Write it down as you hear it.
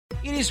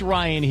It is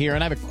Ryan here,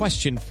 and I have a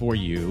question for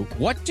you.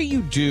 What do you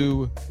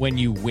do when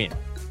you win?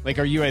 Like,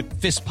 are you a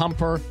fist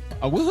pumper,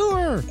 a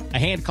woohooer, a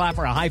hand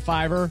clapper, a high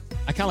fiver?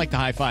 I kind of like the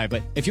high five,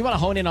 but if you want to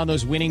hone in on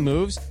those winning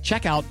moves,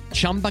 check out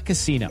Chumba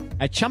Casino.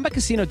 At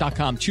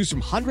ChumbaCasino.com, choose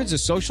from hundreds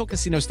of social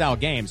casino-style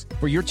games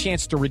for your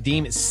chance to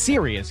redeem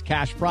serious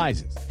cash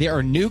prizes. There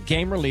are new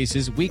game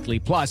releases weekly,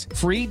 plus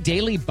free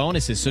daily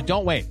bonuses. So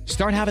don't wait.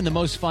 Start having the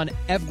most fun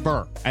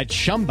ever at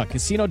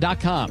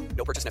ChumbaCasino.com.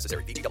 No purchase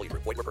necessary. VGW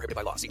Group. Void where prohibited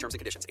by law. See terms and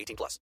conditions.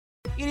 18+.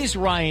 It is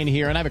Ryan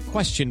here, and I have a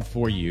question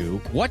for you.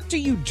 What do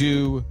you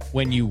do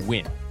when you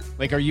win?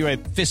 Like, are you a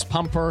fist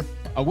pumper,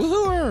 a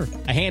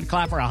woohooer, a hand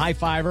clapper, a high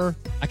fiver?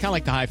 I kind of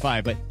like the high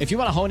five, but if you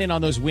want to hone in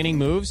on those winning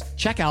moves,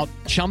 check out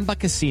Chumba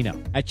Casino.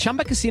 At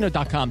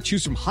ChumbaCasino.com,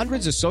 choose from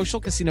hundreds of social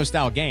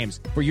casino-style games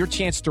for your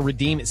chance to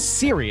redeem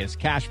serious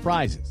cash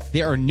prizes.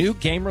 There are new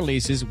game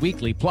releases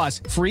weekly, plus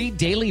free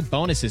daily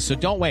bonuses. So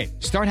don't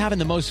wait. Start having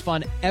the most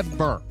fun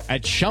ever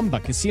at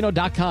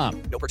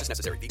ChumbaCasino.com. No purchase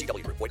necessary.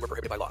 VGW Group. Void where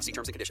prohibited by law. See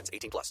terms and conditions.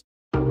 18+.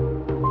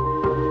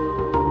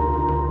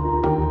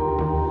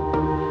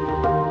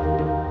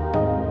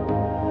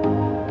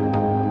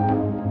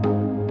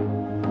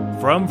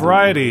 From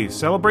Variety,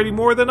 celebrating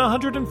more than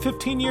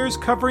 115 years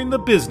covering the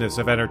business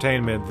of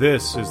entertainment,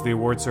 this is the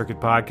Award Circuit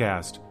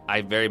Podcast.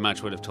 I very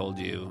much would have told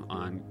you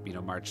on,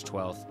 March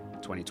 12th,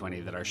 2020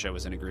 that our show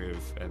was in a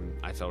groove, and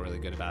I felt really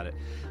good about it.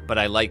 But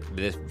I like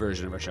this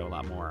version of our show a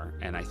lot more,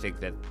 and I think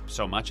that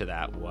so much of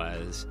that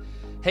was,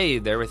 hey,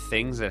 there were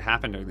things that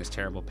happened during this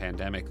terrible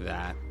pandemic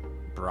that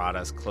brought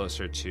us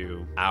closer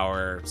to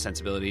our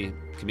sensibility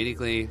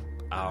comedically,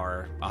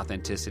 our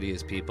authenticity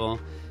as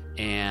people,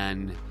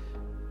 and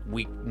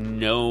we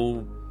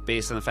know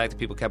based on the fact that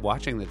people kept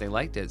watching that they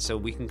liked it, so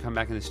we can come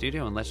back in the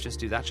studio and let's just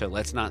do that show.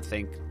 Let's not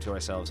think to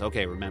ourselves,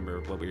 okay, remember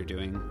what we were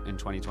doing in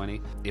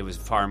 2020? It was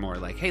far more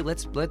like, hey,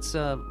 let's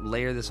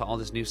layer all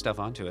this new stuff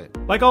onto it.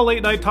 Like all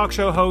late-night talk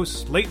show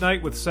hosts, Late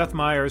Night with Seth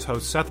Meyers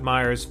host Seth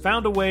Meyers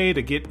found a way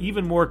to get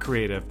even more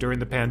creative during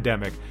the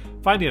pandemic,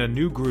 finding a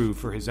new groove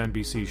for his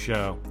NBC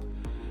show.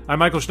 I'm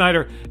Michael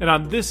Schneider, and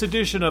on this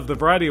edition of the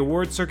Variety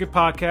Award Circuit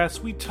Podcast,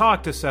 we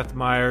talk to Seth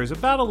Meyers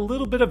about a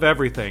little bit of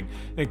everything,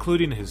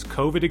 including his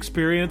COVID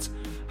experience,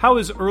 how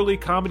his early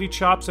comedy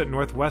chops at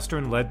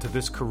Northwestern led to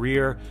this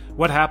career,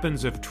 what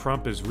happens if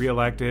Trump is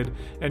reelected,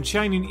 and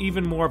shining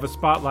even more of a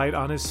spotlight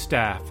on his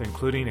staff,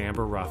 including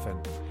Amber Ruffin.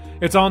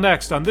 It's all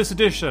next on this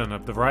edition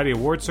of the Variety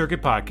Award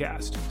Circuit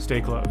Podcast.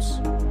 Stay close.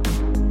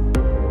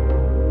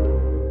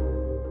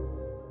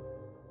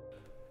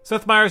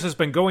 Seth Meyers has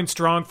been going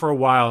strong for a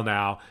while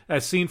now,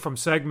 as seen from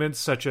segments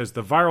such as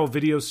the viral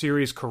video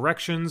series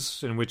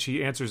Corrections, in which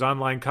he answers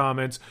online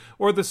comments,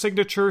 or the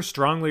signature,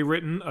 strongly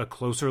written A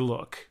Closer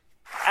Look.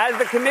 As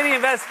the committee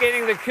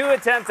investigating the coup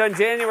attempt on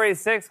January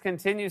 6th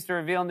continues to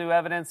reveal new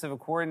evidence of a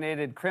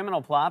coordinated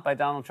criminal plot by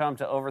Donald Trump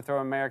to overthrow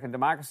American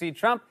democracy,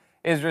 Trump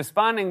is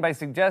responding by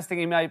suggesting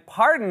he might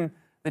pardon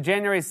the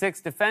January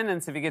 6th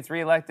defendants if he gets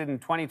reelected in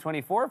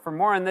 2024. For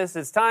more on this,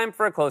 it's time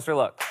for A Closer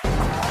Look.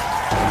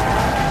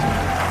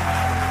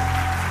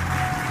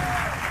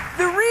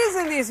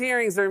 These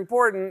hearings are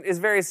important is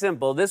very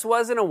simple. This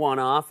wasn't a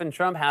one-off, and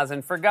Trump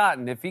hasn't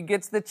forgotten. If he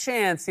gets the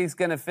chance, he's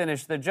going to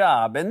finish the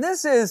job. And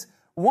this is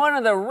one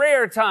of the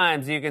rare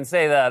times you can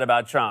say that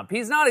about Trump.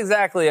 He's not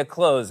exactly a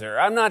closer.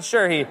 I'm not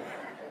sure he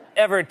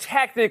ever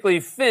technically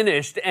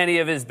finished any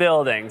of his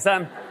buildings.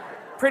 I'm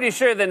pretty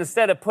sure that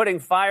instead of putting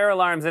fire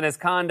alarms in his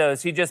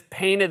condos, he just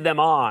painted them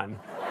on.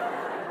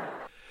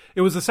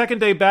 It was the second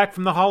day back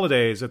from the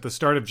holidays at the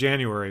start of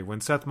January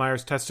when Seth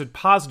Meyers tested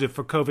positive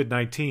for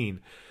COVID-19.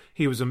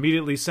 He was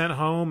immediately sent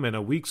home, and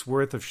a week's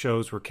worth of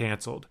shows were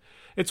canceled.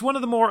 It's one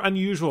of the more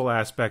unusual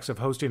aspects of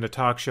hosting a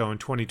talk show in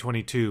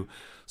 2022,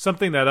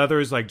 something that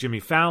others like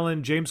Jimmy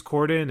Fallon, James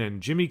Corden, and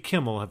Jimmy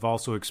Kimmel have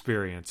also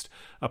experienced,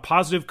 a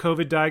positive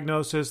COVID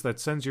diagnosis that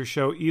sends your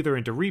show either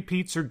into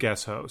repeats or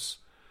guest hosts.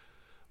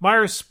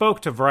 Meyers spoke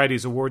to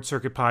Variety's Award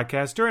Circuit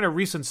Podcast during a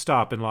recent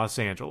stop in Los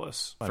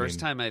Angeles. First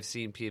time I've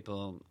seen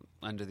people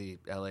under the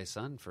LA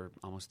sun for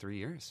almost 3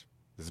 years.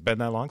 It's been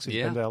that long since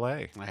you've been to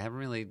L.A. I haven't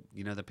really,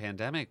 the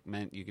pandemic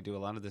meant you could do a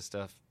lot of this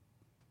stuff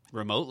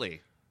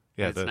remotely.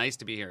 Yeah, it's nice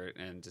to be here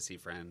and to see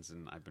friends,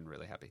 and I've been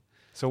really happy.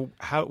 So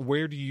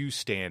where do you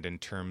stand in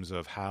terms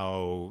of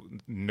how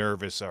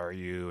nervous are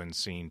you in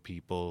seeing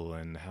people,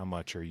 and how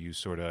much are you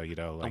sort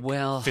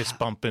of, fist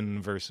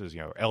bumping versus,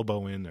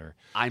 elbowing? Or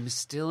I'm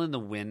still in the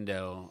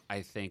window,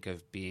 I think,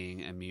 of being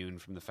immune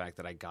from the fact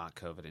that I got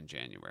COVID in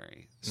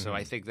January. So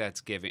I think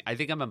that's I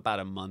think I'm about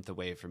a month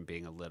away from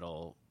being a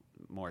little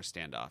more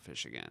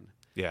standoffish again.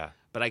 Yeah.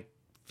 But I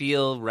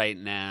feel right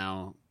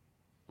now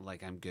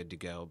like I'm good to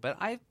go. But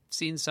I've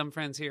seen some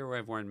friends here where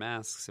I've worn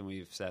masks and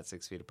we've sat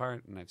 6 feet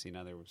apart, and I've seen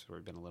others where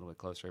we've been a little bit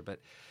closer.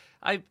 But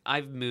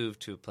I've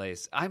moved to a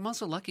place. I'm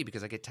also lucky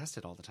because I get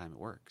tested all the time at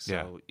work.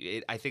 So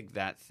I think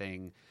that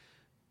thing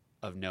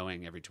of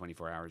knowing every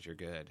 24 hours you're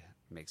good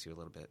makes you a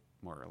little bit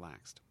more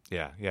relaxed.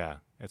 Yeah.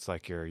 It's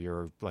like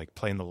you're like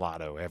playing the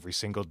lotto every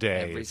single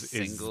day. Is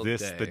this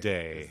the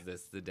day? Is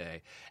this the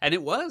day? And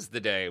it was the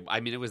day. I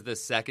mean, it was the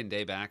second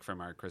day back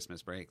from our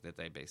Christmas break that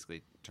they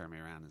basically turned me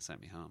around and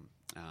sent me home.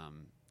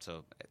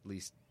 So at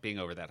least being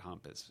over that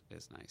hump is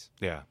nice.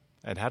 Yeah.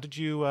 And how did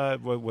you?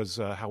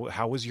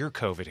 How was your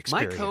COVID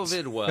experience? My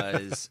COVID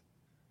was,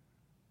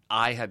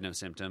 I had no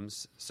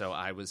symptoms, so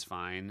I was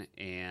fine,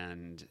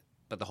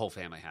 but the whole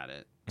family had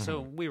it. So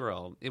we were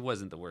all, it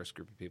wasn't the worst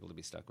group of people to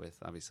be stuck with,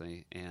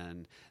 obviously.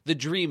 And the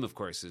dream, of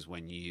course, is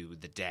when you,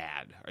 the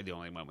dad, are the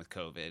only one with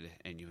COVID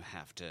and you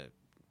have to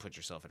put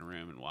yourself in a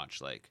room and watch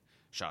like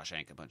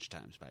Shawshank a bunch of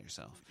times by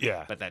yourself.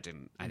 Yeah. But I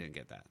didn't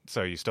get that.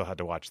 So you still had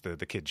to watch the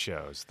kid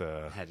shows.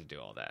 I had to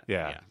do all that.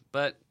 Yeah.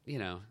 But,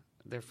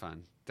 they're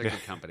fun. They're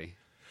good company.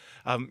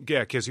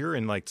 Because you're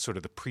in like sort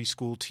of the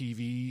preschool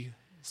TV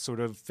sort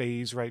of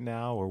phase right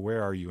now, or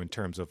where are you in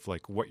terms of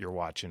like what you're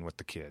watching with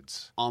the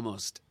kids?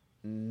 Almost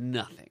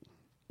nothing.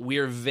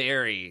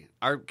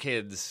 Our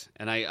kids,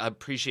 and I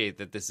appreciate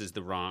that this is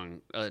the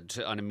wrong,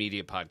 on a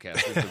media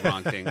podcast, is the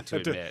wrong thing to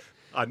admit.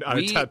 On a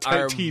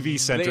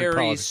TV-centered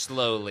very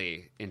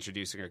slowly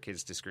introducing our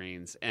kids to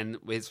screens. And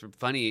what's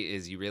funny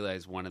is you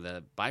realize one of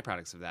the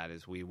byproducts of that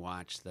is we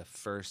watched the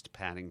first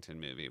Paddington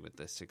movie with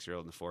the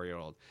 6-year-old and the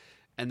 4-year-old,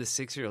 and the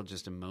 6-year-old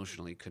just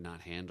emotionally could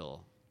not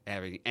handle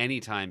any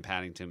time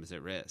Paddington was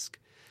at risk.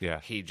 Yeah.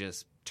 He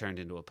just turned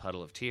into a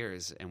puddle of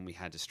tears, and we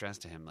had to stress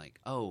to him, like,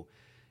 oh,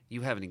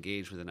 you haven't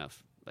engaged with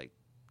enough, like,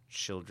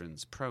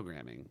 children's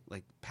programming.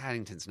 Like,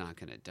 Paddington's not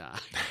going to die.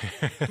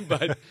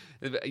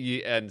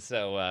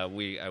 So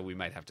we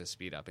might have to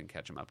speed up and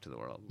catch him up to the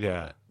world.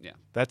 Yeah. Yeah.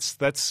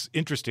 That's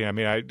interesting. I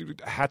mean,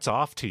 hats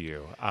off to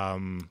you.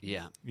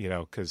 Yeah.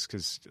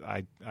 Because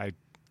I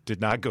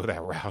did not go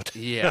that route.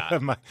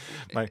 Yeah.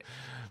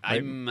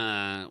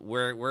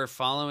 We're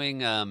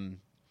following, I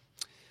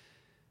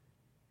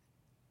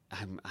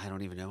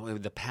don't even know.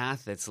 The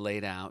path that's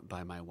laid out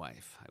by my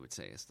wife, I would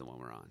say, is the one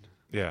we're on.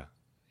 Yeah.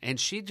 And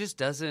she just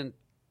doesn't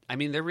 – I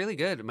mean, they're really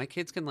good. My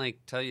kids can, like,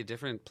 tell you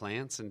different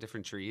plants and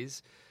different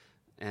trees.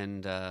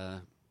 And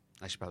I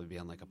should probably be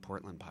on, like, a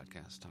Portland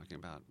podcast talking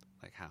about,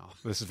 like, how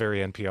 – This is very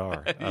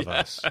NPR of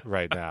us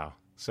right now.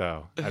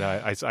 So and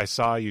I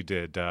saw you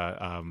did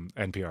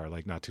NPR,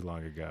 like, not too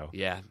long ago.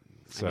 Yeah.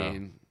 So. I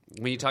mean –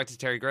 when you talk to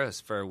Terry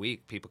Gross for a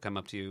week, people come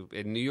up to you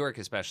in New York,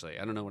 especially.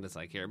 I don't know what it's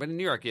like here, but in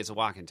New York, it's a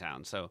walk in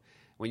town. So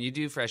when you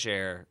do Fresh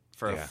Air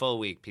for a full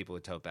week, people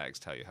with tote bags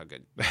tell you how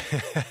good.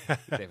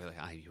 They were like,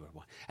 you were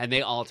one. And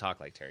they all talk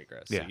like Terry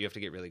Gross. So you have to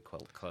get really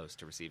close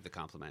to receive the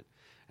compliment.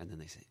 And then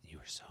they say, I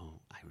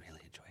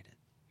really enjoyed it.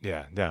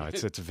 Yeah, no,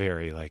 it's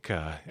very like,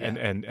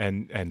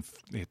 and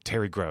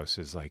Terry Gross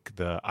is like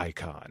the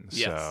icon.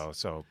 Yes.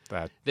 So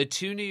that the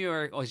two New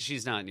York. Oh,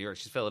 she's not New York.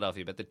 She's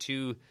Philadelphia. But the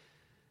two.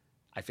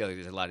 I feel like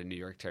there's a lot of New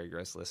York Terry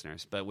Gross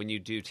listeners. But when you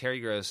do Terry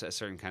Gross, a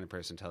certain kind of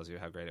person tells you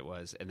how great it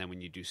was. And then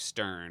when you do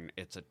Stern,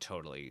 it's a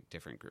totally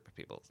different group of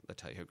people that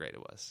tell you how great it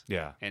was.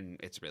 Yeah.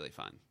 And it's really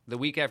fun. The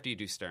week after you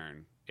do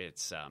Stern,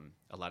 it's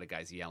a lot of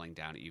guys yelling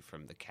down at you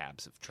from the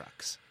cabs of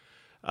trucks.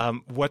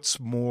 What's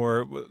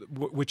more,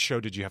 which show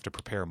did you have to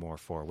prepare more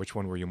for? Which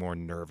one were you more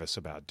nervous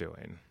about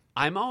doing?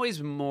 I'm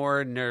always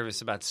more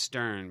nervous about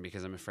Stern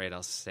because I'm afraid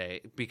I'll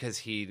say because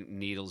he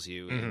needles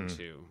you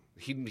into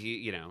he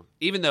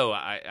even though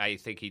I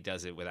think he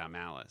does it without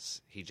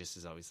malice, he just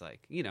is always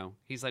like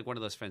he's like one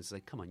of those friends who's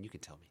like, come on, you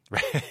can tell me.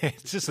 Right.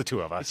 It's just the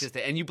two of us.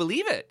 And you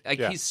believe it. Like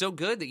he's so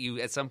good that you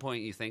at some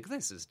point you think it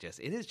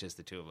is just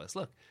the two of us.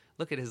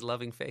 Look at his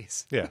loving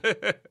face. Yeah.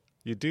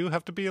 You do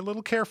have to be a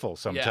little careful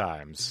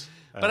sometimes.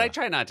 Yeah. But I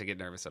try not to get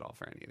nervous at all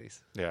for any of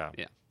these.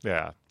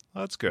 Yeah.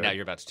 Well, that's good. Now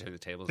you're about to turn the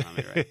tables on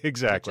me, right?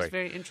 Exactly. Which is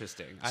very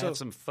interesting. I have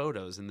some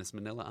photos in this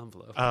manila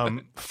envelope.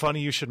 Funny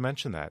you should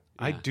mention that.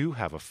 Yeah. I do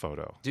have a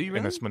photo. Do you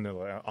really? In this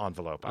manila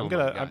envelope.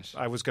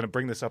 I was gonna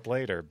bring this up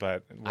later,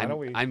 but why don't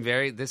we?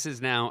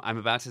 I'm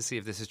about to see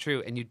if this is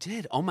true. And you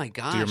did. Oh my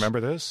gosh. Do you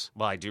remember this?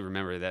 Well, I do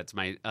remember. That's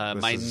my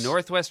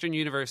Northwestern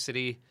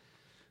University.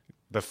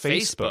 The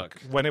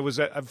Facebook. When it was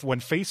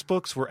when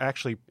Facebooks were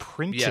actually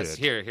printed. Yes,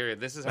 here.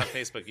 This is how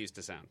Facebook used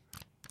to sound.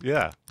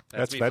 Yeah.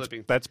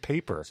 That's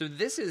paper. So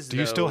this is. Do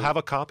you still have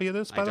a copy of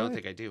this? I don't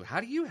think I do. How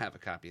do you have a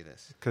copy of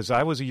this? Because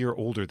I was a year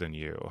older than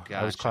you. Gotcha.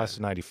 I was class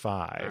of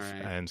 '95, right.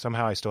 And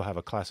somehow I still have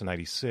a class of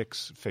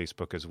 '96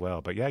 Facebook as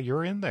well. But yeah,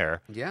 you're in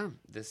there. Yeah,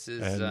 this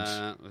is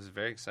was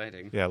very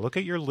exciting. Yeah, look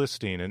at your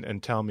listing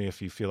and tell me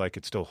if you feel like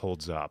it still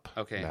holds up.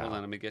 Okay, now. Hold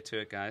on. Let me get to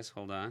it, guys.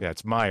 Hold on. Yeah,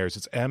 it's Meyers.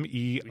 It's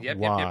MEY.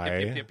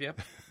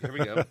 Yep. Here we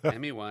go.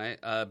 MEY.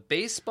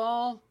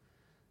 Baseball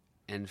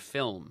and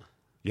film.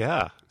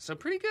 Yeah. So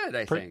pretty good,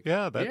 I think.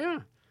 Yeah.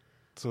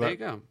 So there you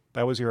go.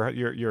 That was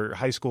your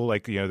high school,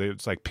 like,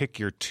 it's like pick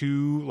your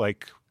two,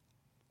 like,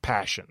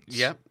 passions.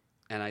 Yep.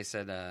 And I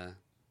said,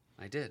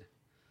 I did.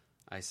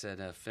 I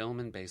said film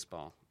and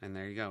baseball. And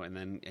there you go. And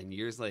then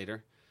years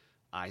later,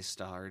 I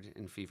starred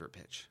in Fever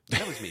Pitch.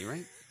 That was me,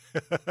 right?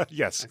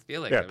 Yes. I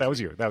feel like that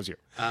was you. That was you.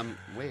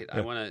 Wait,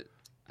 I want to.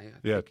 I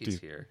think he's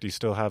here. Do you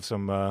still have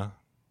some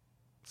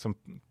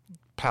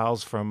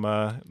pals from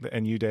the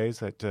NU days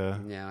that.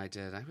 Yeah, I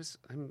did.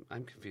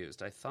 I'm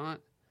confused. I thought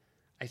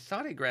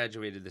I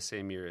graduated the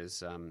same year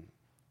as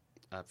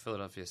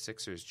Philadelphia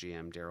Sixers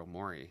GM Daryl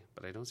Morey,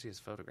 but I don't see his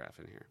photograph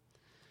in here.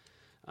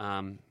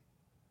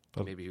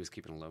 Maybe he was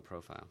keeping a low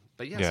profile.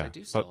 But yes, Yeah, I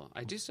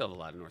do still have a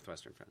lot of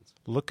Northwestern friends.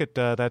 Look at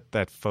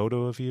that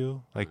photo of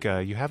you. Like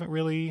you haven't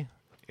really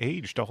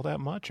aged all that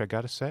much, I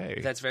got to say.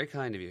 That's very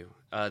kind of you.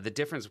 The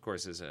difference, of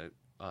course, is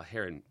a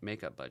hair and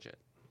makeup budget.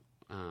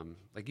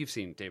 Like you've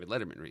seen David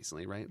Letterman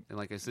recently, right? And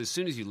like as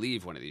soon as you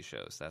leave one of these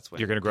shows, that's when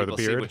you're going to grow the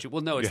beard.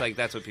 It's like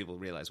that's what people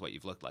realize what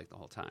you've looked like the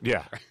whole time.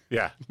 Yeah, right?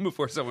 yeah.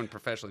 Before someone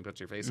professionally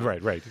puts your face on.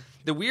 Right.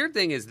 The weird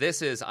thing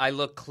is I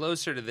look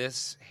closer to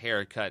this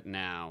haircut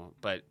now,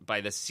 but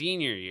by the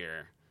senior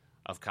year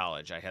of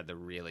college, I had the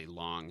really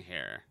long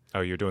hair.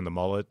 Oh, you're doing the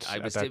mullet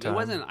at that time? It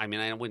wasn't. I mean,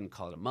 I wouldn't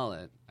call it a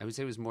mullet. I would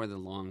say it was more the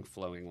long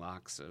flowing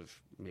locks of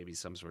maybe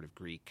some sort of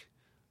Greek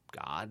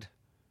god.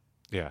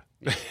 Yeah.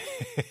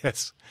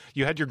 Yes.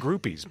 You had your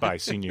groupies by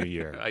senior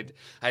year. I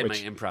had my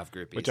improv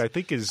groupies. Which I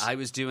think is... I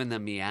was doing the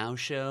Meow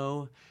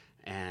Show,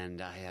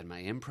 and I had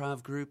my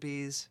improv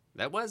groupies.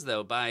 That was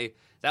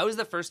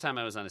the first time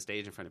I was on a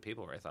stage in front of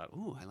people where I thought,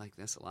 ooh, I like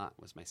this a lot,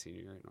 was my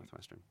senior year at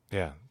Northwestern.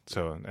 Yeah.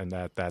 So, and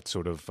that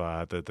sort of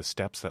the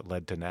steps that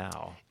led to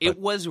now. It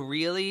was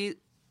really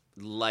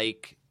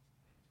like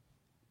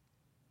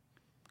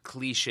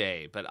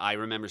cliche, but I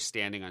remember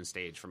standing on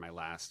stage for my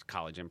last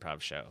college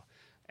improv show.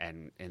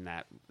 And in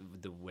that,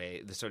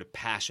 the sort of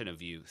passion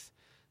of youth,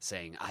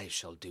 saying, "I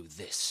shall do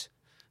this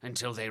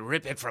until they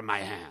rip it from my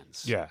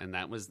hands." Yeah, and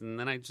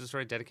then I just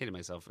sort of dedicated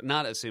myself,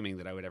 not assuming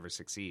that I would ever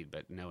succeed,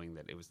 but knowing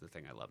that it was the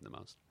thing I loved the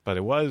most. But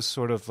it was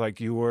sort of like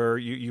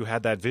you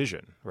had that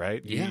vision,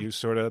 right? Yeah. You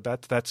sort of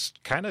that's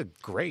kind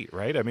of great,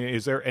 right? I mean,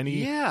 is there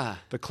any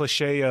the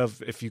cliche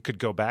of if you could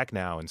go back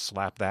now and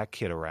slap that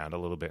kid around a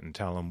little bit and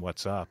tell him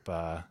what's up?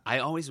 I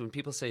always, when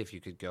people say if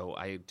you could go,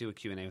 I do a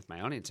Q&A with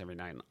my audience every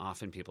night, and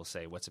often people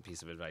say, "What's a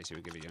piece of advice you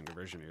would give a younger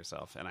version of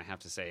yourself?" And I have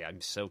to say,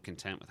 I'm so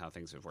content with how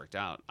things have worked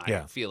out.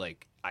 I feel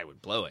like I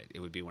would blow it. It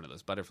would be one of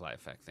those butterfly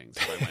effect things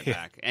if I went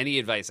back. Any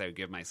advice I would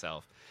give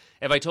myself,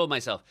 if I told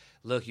myself,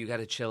 look, you got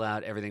to chill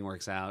out, everything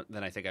works out,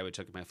 then I think I would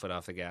take my foot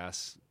off the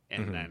gas,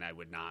 and then I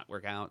would not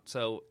work out.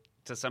 So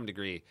to some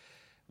degree,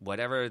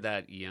 whatever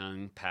that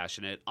young,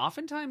 passionate,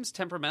 oftentimes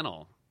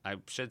temperamental, I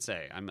should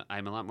say,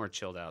 I'm a lot more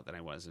chilled out than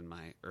I was in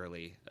my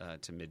early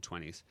to mid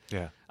 20s,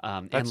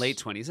 and late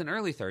 20s and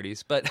early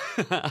 30s. But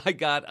I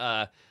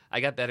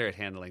got better at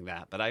handling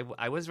that. But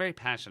I was very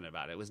passionate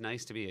about it. It was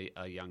nice to be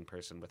a young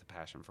person with a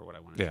passion for what I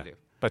wanted to do.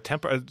 But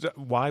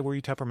why were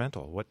you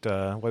temperamental?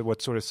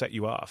 What sort of set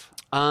you off?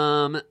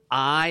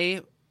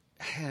 I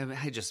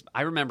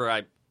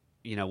remember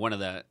one of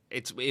the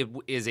it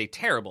is a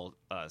terrible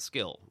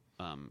skill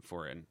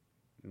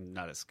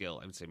not a skill,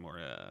 I would say more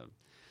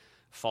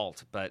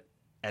fault, but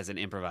as an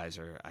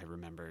improviser, I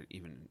remember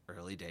even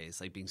early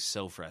days like being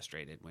so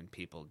frustrated when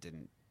people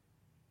didn't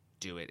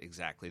do it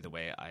exactly the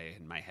way I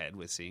in my head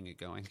was seeing it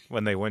going.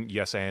 When they went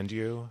yes and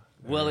you?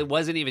 Well, it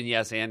wasn't even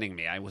yes anding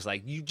me. I was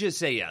like, you just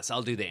say yes,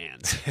 I'll do the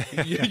ands.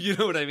 you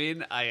know what I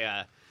mean?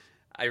 I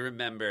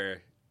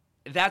remember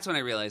that's when I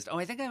realized,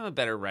 I think I'm a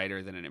better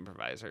writer than an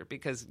improviser,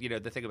 because the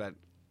thing about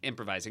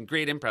improvising,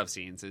 great improv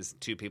scenes, is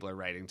two people are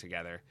writing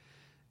together.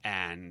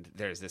 And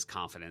there's this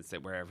confidence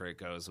that wherever it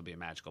goes will be a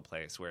magical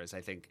place. Whereas I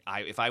think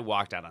if I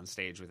walked out on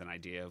stage with an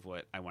idea of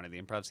what I wanted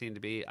the improv scene to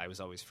be, I was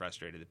always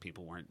frustrated that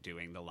people weren't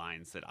doing the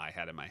lines that I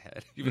had in my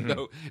head, even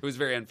though it was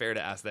very unfair to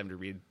ask them to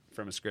read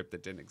from a script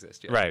that didn't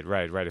exist yet.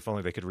 Right. If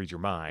only they could read your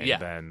mind,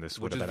 then this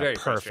would have been a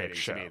perfect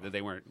show. To me that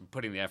they weren't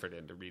putting the effort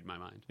in to read my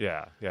mind.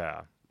 Yeah.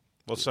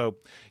 Well, so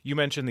you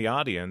mentioned the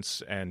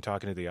audience and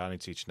talking to the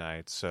audience each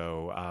night.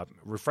 So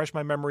refresh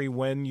my memory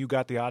when you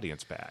got the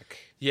audience back.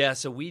 Yeah,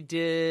 so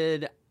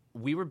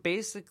we were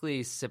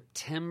basically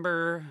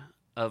September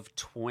of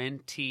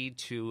 20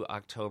 to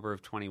October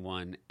of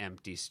 21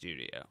 empty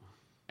studio.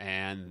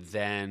 And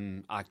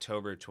then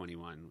October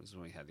 21 was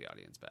when we had the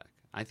audience back.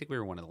 I think we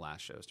were one of the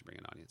last shows to bring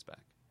an audience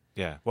back.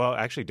 Yeah. Well,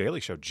 actually, Daily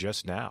Show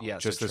just now. Yeah,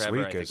 just so this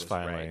Trevor, week is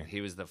finally. Right.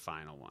 He was the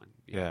final one.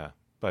 Yeah.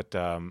 But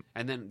and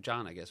then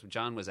John, I guess.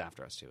 John was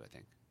after us too, I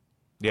think.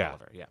 Yeah.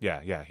 Oliver,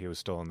 yeah. He was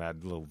still in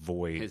that little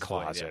void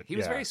closet. Void, He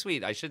was very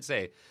sweet. I should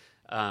say,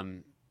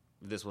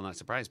 this will not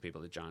surprise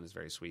people that John is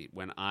very sweet.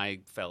 When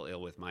I fell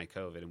ill with my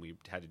COVID and we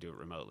had to do it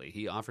remotely,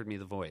 he offered me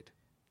the void.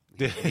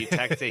 He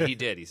texted. He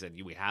did. He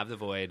said, "We have the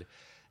void,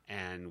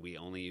 and we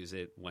only use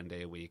it one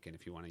day a week. And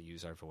if you want to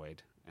use our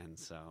void," and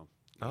so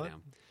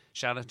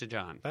shout out to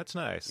John. That's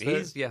nice.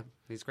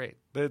 He's great.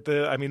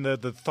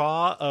 The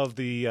thaw of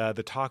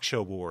the talk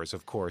show wars,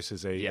 of course,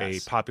 is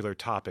a popular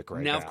topic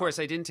right now. Now, of course,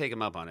 I didn't take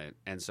him up on it,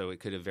 and so it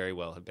could have very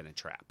well have been a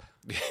trap.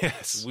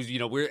 Yes,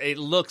 it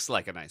looks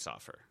like a nice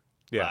offer.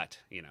 Yeah. But,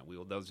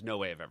 there's no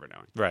way of ever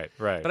knowing. Right.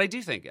 But I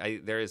do think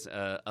there is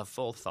a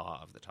full thaw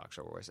of the talk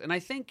show wars. And I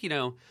think,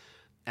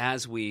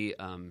 as we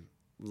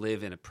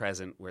live in a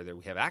present where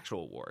we have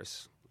actual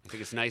wars, I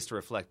think it's nice to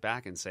reflect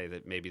back and say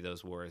that maybe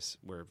those wars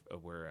were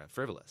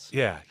frivolous.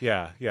 Yeah.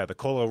 The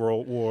Cola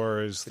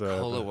Wars, the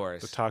Cola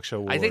Wars, the talk show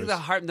wars. I think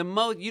what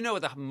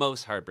the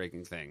most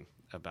heartbreaking thing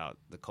about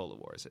the Cola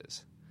Wars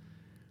is?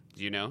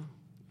 Do you know?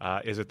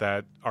 Is it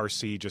that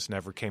RC just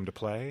never came to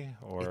play,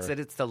 or it's that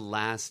it's the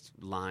last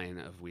line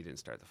of "We didn't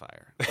start the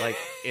fire"? Like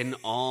in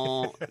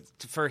all,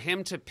 for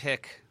him to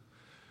pick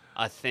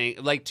a thing,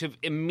 like to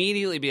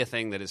immediately be a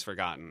thing that is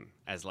forgotten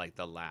as like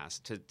the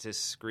last, to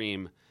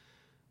scream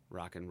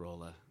 "Rock and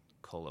Rolla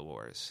Cola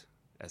Wars"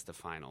 as the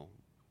final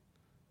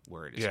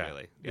word is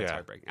it's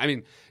heartbreaking. I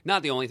mean,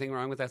 not the only thing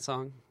wrong with that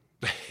song,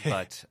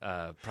 but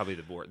probably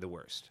the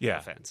worst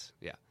offense.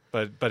 Yeah.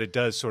 But it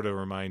does sort of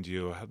remind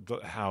you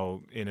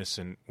how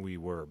innocent we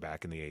were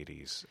back in the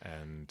 80s.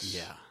 And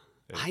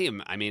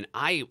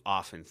I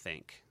often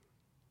think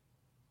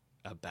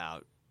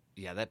about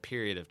that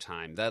period of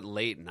time, that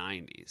late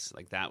 90s.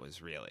 Like that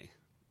was really,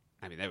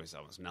 I mean, there was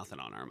almost nothing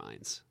on our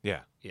minds.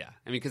 Yeah.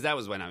 I mean, because that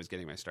was when I was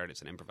getting my start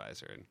as an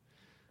improviser, and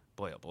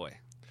boy, oh boy.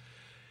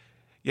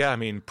 Yeah, I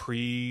mean,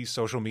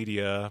 pre-social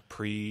media,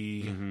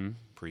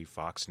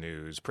 pre-Fox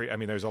News, I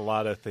mean, there's a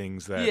lot of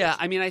things that. Yeah,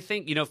 I mean, I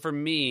think for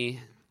me,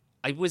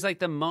 I was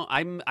like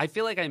I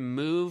feel like I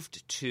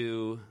moved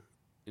to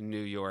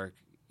New York,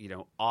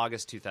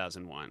 August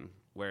 2001,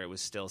 where it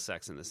was still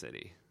Sex in the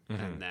City,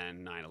 and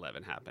then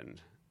 9/11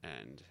 happened,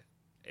 and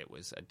it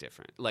was a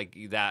different. Like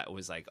that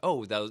was like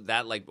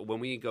that like when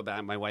we go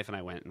back, my wife and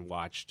I went and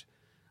watched.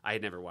 I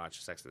had never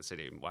watched Sex in the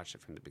City, and watched it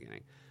from the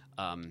beginning.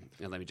 And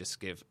let me just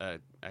give.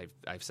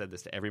 I've said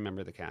this to every member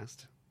of the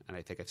cast, and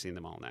I think I've seen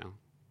them all now.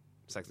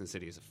 Sex and the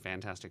City is a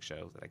fantastic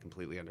show that I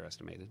completely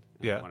underestimated.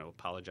 I want to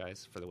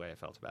apologize for the way I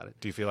felt about it.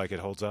 Do you feel like it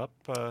holds up?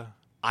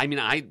 I mean,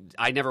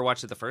 I never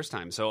watched it the first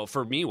time, so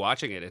for me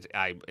watching it,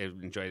 I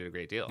enjoyed it a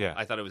great deal. Yeah.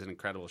 I thought it was an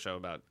incredible show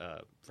about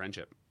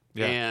friendship.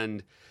 Yeah.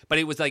 But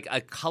it was like a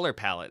color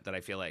palette that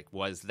I feel like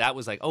was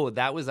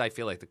I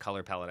feel like the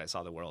color palette I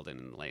saw the world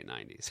in the late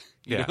 90s.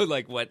 You know,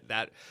 like what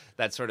that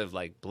sort of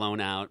like blown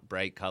out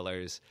bright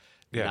colors.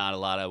 Yeah. Not a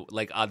lot of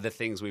like the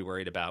things we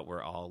worried about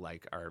were all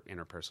like our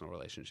interpersonal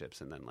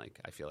relationships, and then like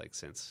I feel like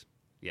since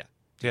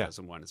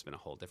 2001 it's been a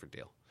whole different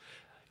deal.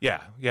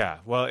 Yeah.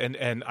 Well,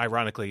 and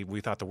ironically, we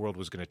thought the world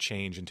was going to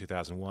change in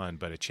 2001,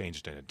 but it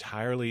changed an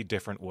entirely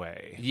different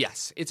way.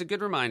 Yes, it's a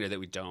good reminder that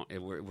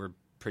we're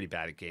pretty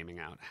bad at gaming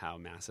out how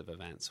massive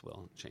events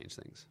will change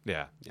things.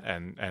 Yeah.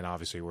 And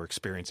obviously we're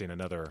experiencing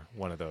another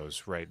one of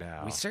those right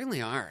now. We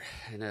certainly are,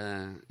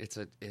 and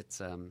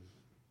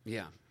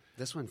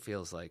this one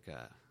feels like.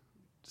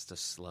 Just a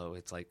slow.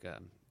 It's like a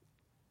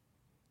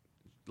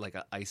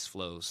ice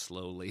flow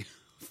slowly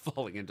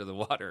falling into the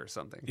water or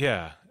something.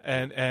 Yeah,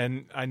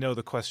 and I know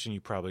the question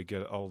you probably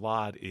get a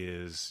lot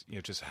is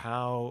just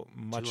how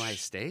much do I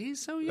stay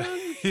so young?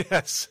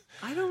 Yes,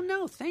 I don't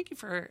know. Thank you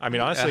for. I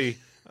mean,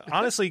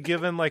 honestly,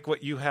 given like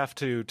what you have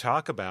to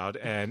talk about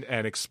and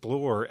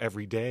explore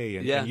every day,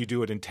 and you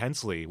do it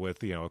intensely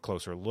with a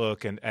closer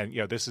look, and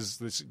this is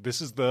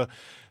the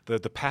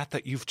path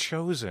that you've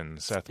chosen,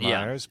 Seth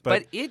Meyers.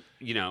 But it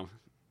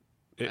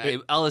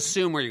I'll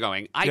assume where you're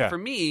going. For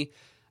me,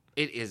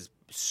 it is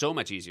so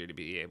much easier to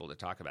be able to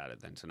talk about it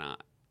than to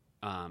not.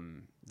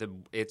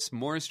 It's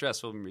more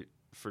stressful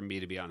for me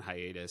to be on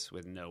hiatus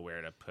with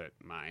nowhere to put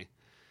my,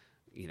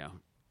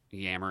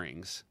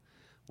 yammerings,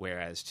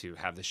 whereas to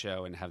have the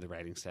show and have the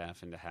writing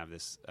staff and to have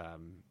this,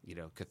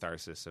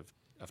 catharsis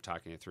of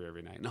talking it through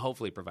every night and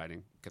hopefully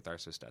providing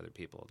catharsis to other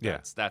people.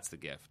 That's the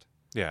gift.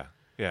 Yeah.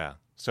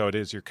 So it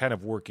is. You're kind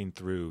of working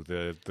through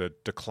the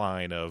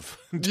decline of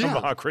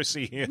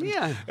democracy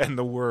and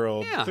the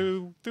world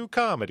through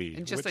comedy.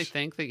 And I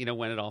think that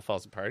when it all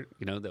falls apart,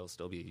 there'll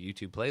still be a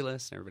YouTube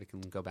playlist. And everybody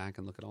can go back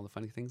and look at all the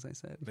funny things I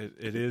said.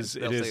 It is.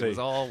 It was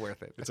all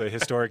worth it. It's a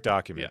historic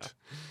document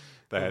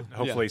that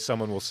hopefully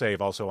someone will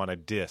save also on a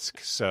disc.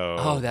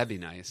 So that'd be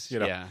nice.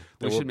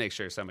 We should make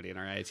sure somebody in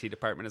our IT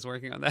department is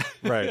working on that.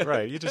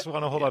 Right. You just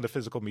want to hold on to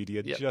physical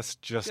media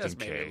just in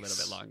maybe case. A little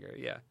bit longer.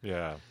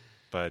 Yeah.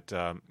 But,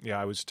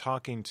 I was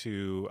talking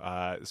to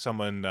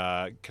someone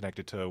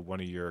connected to one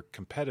of your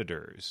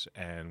competitors,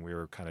 and we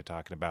were kind of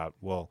talking about,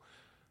 well,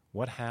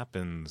 what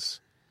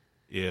happens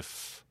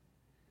if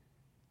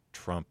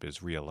Trump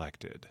is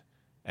reelected?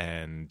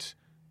 And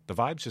the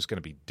vibe's just going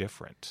to be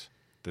different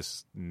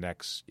this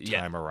next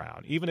time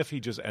around. Even if he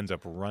just ends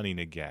up running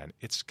again,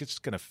 it's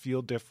just going to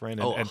feel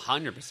different.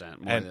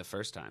 100% more than the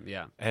first time,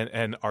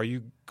 And are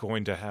you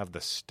going to have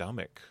the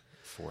stomach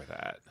for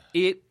that?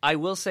 I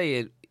will say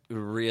it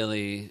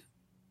really,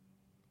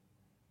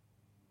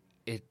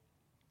 the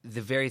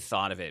very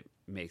thought of it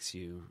makes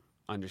you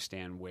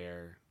understand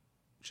where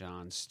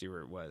Jon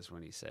Stewart was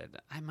when he said,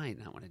 I might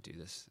not want to do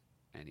this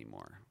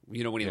anymore.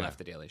 When he left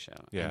The Daily Show.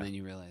 Yeah. And then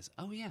you realize,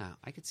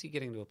 I could see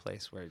getting to a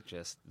place where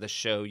just the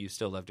show, you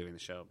still love doing the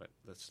show, but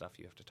the stuff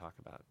you have to talk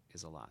about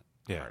is a lot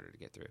harder to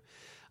get through.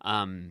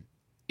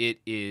 It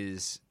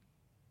is,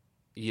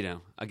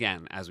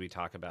 again, as we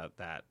talk about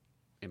that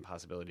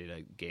impossibility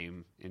to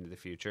game into the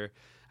future,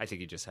 I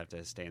think you just have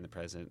to stay in the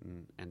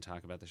present and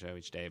talk about the show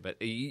each day. But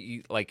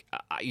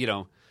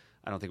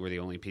I don't think we're the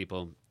only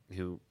people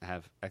who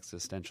have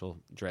existential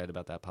dread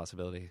about that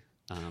possibility.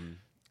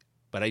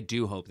 But I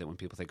do hope that when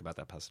people think about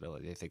that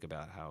possibility, they think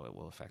about how it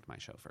will affect my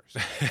show first.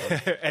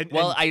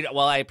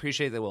 I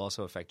appreciate that it will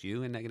also affect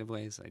you in negative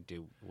ways. I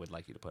would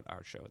like you to put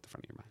our show at the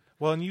front of your mind.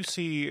 Well, and you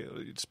see,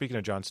 speaking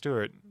of Jon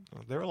Stewart,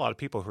 there are a lot of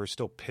people who are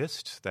still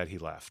pissed that he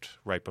left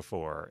right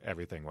before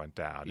everything went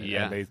down.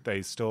 And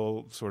they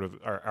still sort of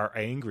are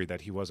angry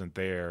that he wasn't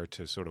there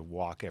to sort of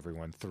walk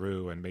everyone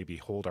through and maybe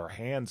hold our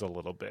hands a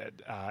little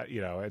bit.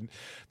 And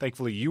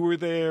thankfully you were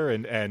there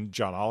and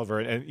John Oliver.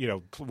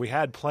 And, we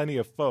had plenty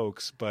of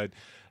folks, but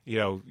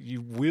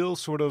you will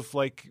sort of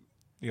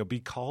be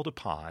called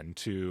upon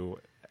to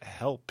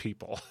help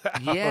people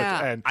out.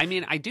 Yeah. And I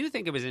mean, I do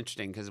think it was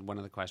interesting because one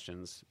of the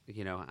questions,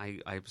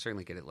 I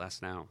certainly get it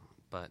less now,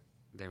 but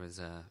there was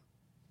and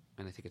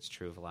I think it's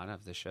true of a lot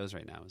of the shows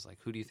right now, is like,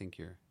 who do you think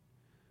you're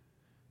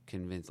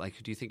convinced,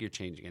 do you think you're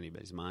changing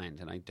anybody's mind?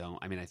 And I don't.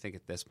 I mean, I think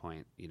at this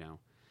point,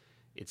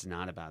 it's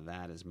not about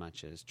that as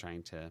much as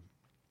trying to,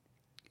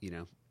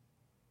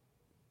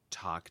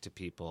 talk to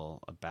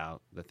people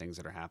about the things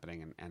that are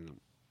happening and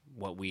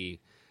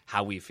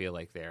how we feel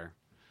like they're,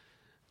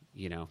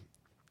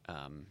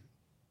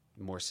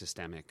 more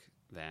systemic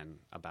than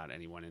about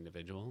any one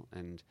individual,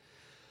 and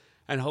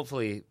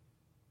hopefully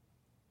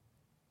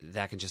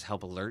that can just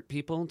help alert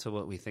people to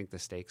what we think the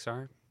stakes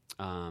are.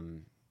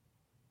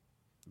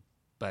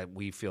 But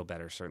we feel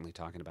better certainly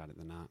talking about it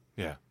than not.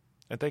 Yeah.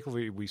 And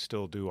thankfully, we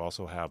still do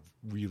also have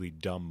really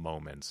dumb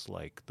moments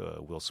like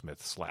the Will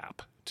Smith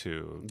slap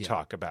to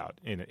talk about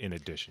in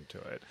addition to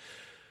it.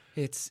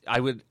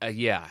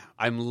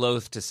 I'm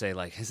loath to say,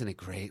 isn't it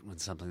great when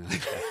something like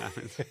that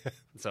happens?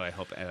 So I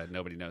hope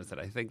nobody knows that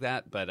I think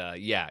that. But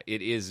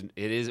it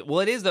is.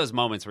 Well, it is those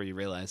moments where you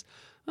realize,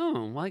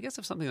 I guess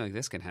if something like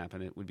this can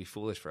happen, it would be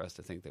foolish for us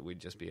to think that we'd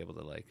just be able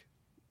to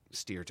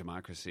steer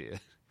democracy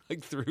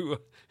through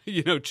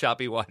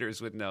choppy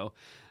waters with no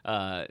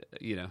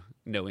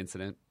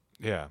incident.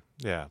 Yeah,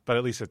 but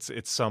at least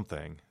it's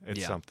something.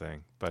 It's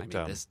something. But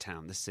this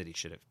city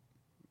should have.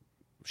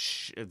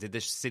 Did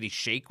this city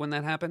shake when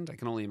that happened? I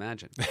can only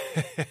imagine.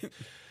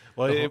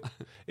 Well,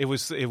 it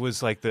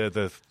was like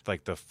the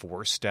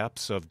 4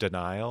 steps of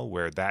denial,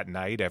 where that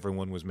night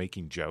everyone was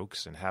making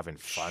jokes and having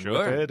fun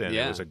with it, and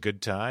it was a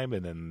good time.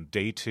 And then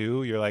day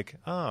 2, you're like,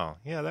 oh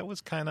yeah, that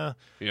was kind of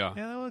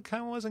that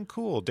kind of wasn't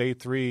cool. Day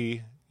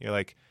 3, you're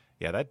like,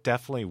 yeah, that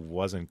definitely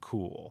wasn't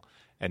cool.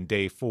 And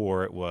day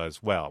 4, it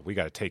was, well, we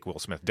got to take Will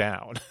Smith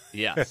down.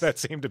 Yes. That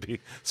seemed to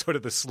be sort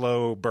of the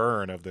slow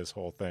burn of this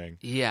whole thing.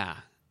 Yeah.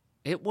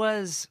 It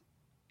was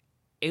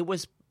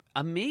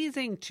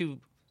amazing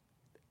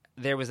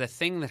there was a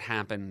thing that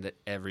happened that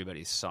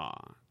everybody saw,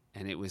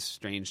 and it was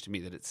strange to me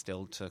that it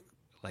still took,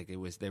 there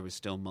was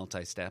still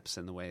multi-steps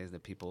in the ways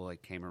that people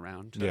came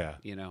around.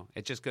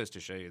 It just goes to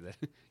show you that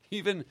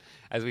even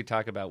as we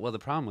talk about, the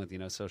problem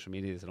with, social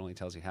media is it only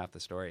tells you half the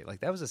story.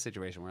 That was a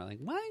situation where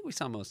we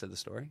saw most of the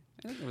story.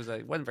 It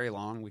wasn't very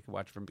long. We could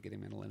watch from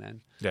beginning, middle, and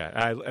end. Yeah,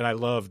 and I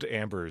loved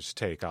Amber's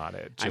take on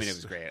it. I mean, it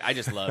was great. I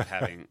just love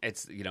having,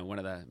 it's, one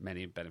of the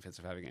many benefits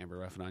of having Amber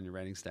Ruffin on your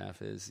writing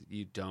staff is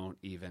you don't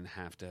even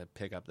have to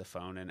pick up the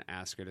phone and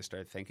ask her to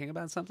start thinking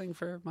about something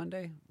for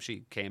Monday.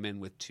 She came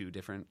in with 2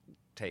 different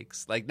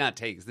takes, not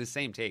takes, the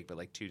same take,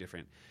 but 2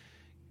 different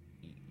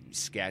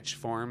sketch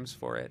forms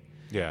for it.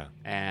 Yeah.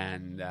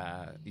 And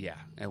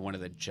and one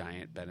of the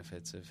giant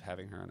benefits of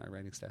having her on our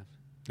writing staff.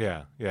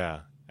 Yeah.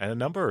 And a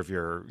number of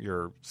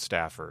your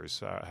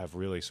staffers have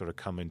really sort of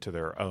come into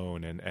their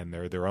own, and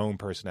they're their own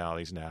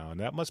personalities now. And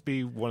that must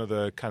be one of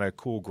the kind of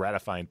cool,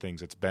 gratifying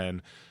things it's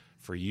been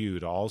for you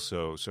to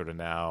also sort of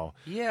now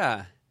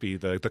be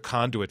the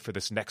conduit for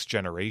this next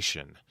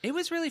generation. It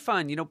was really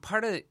fun.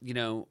 Part of,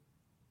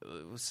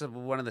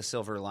 one of the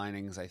silver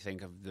linings, I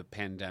think, of the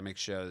pandemic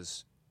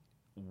shows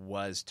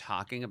was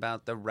talking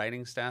about the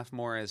writing staff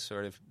more as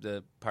sort of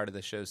the part of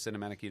the show's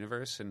cinematic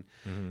universe, and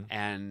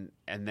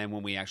then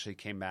when we actually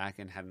came back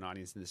and had an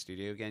audience in the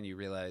studio again, you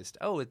realized,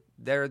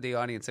 they're the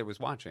audience that was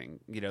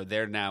watching.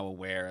 They're now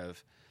aware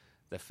of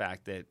the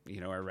fact that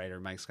our writer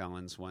Mike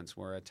Scollins once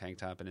wore a tank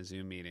top in a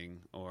Zoom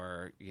meeting,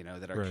 or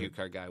that our cue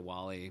card guy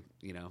Wally,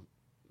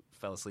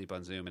 fell asleep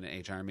on Zoom in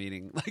an HR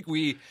meeting.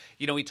 We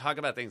talk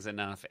about things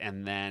enough,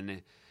 and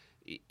then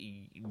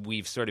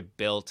we've sort of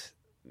built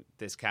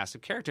this cast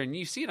of character, and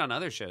you see it on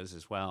other shows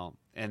as well.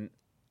 And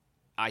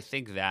I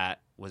think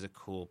that was a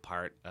cool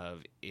part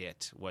of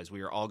it, was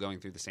we were all going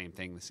through the same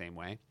thing the same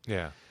way.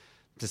 Yeah.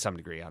 To some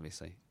degree,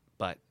 obviously.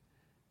 But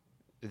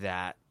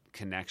that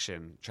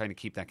connection, trying to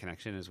keep that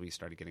connection as we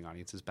started getting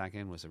audiences back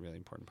in, was a really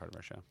important part of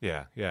our show.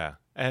 Yeah.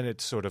 And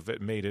it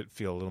made it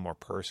feel a little more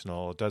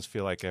personal. It does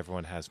feel like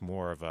everyone has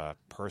more of a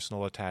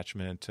personal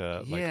attachment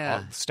to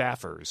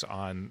staffers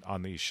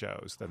on these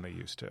shows than they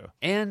used to.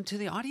 And to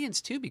the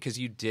audience too, because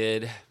you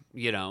did,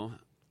 not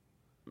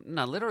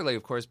literally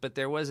of course, but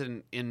there was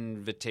an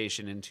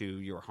invitation into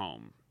your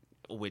home,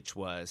 which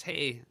was,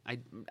 hey,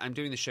 I'm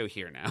doing the show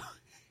here now.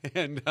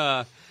 And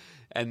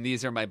and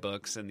these are my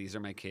books, and these are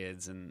my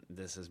kids, and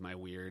this is my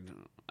weird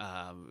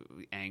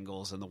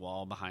angles in the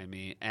wall behind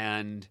me.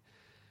 And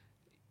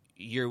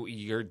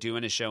you're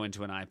doing a show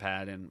into an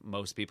iPad, and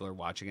most people are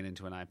watching it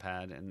into an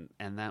iPad,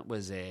 and that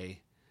was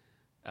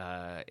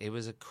it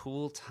was a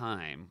cool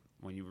time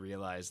when you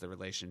realize the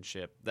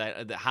relationship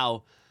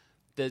how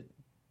the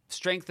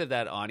strength of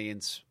that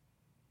audience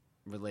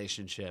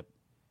relationship.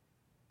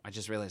 I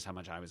just realized how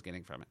much I was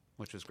getting from it,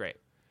 which was great.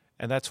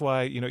 And that's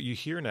why, you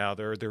hear now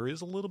there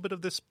is a little bit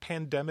of this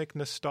pandemic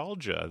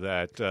nostalgia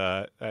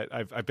that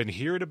I've been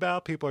hearing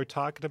about, people are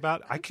talking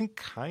about. I can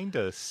kind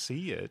of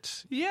see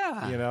it.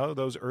 Yeah.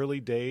 Those early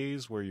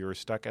days where you were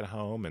stuck at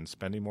home and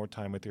spending more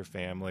time with your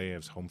family. I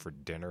was home for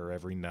dinner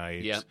every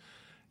night. Yep.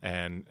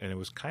 And it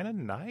was kind of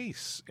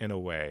nice in a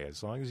way.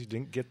 As long as you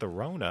didn't get the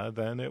Rona,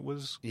 then it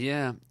was.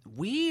 Yeah.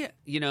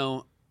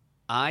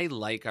 I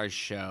like our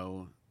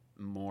show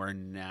more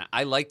now.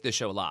 I like the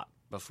show a lot.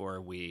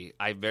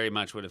 I very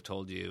much would have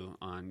told you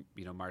on,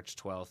 March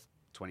 12th,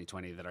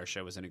 2020 that our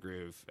show was in a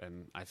groove,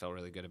 and I felt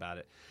really good about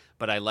it.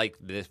 But I like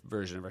this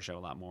version of our show a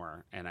lot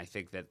more, and I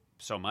think that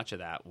so much of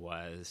that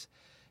was,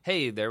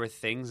 hey, there were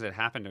things that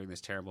happened during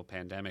this terrible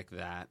pandemic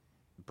that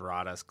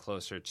brought us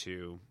closer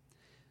to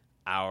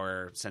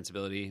our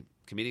sensibility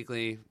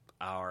comedically,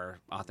 our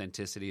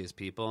authenticity as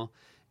people,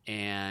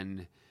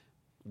 and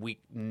we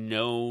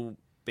know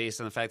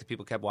based on the fact that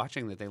people kept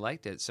watching that they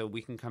liked it. So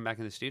we can come back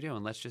in the studio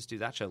and let's just do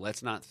that show.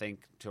 Let's not think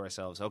to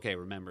ourselves, okay,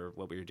 remember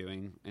what we were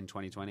doing in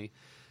 2020.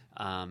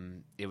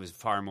 It was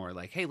far more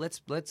like, hey,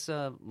 let's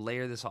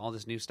layer all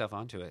this new stuff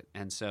onto it.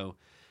 And so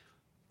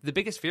the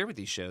biggest fear with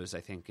these shows, I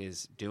think,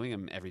 is doing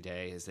them every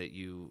day is that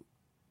you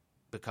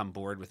become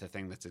bored with a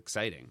thing that's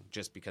exciting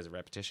just because of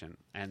repetition.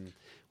 And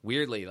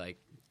weirdly, like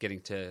having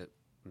to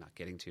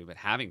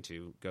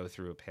go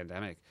through a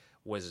pandemic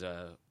was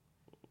a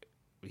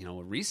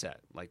reset.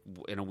 Like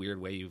in a weird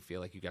way, you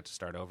feel like you got to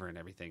start over and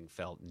everything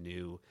felt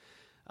new,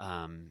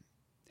 and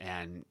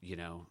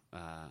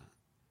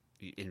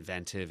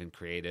inventive and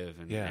creative,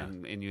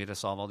 and you had to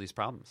solve all these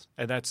problems.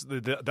 And that's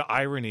the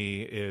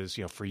irony is,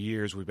 for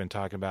years we've been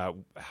talking about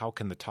how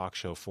can the talk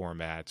show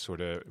format sort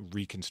of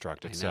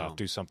reconstruct itself,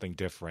 do something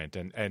different,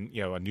 and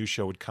a new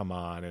show would come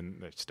on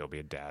and there'd still be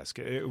a desk.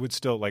 It would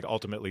still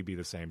ultimately be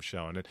the same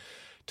show, and it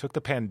took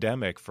the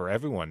pandemic for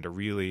everyone to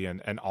really,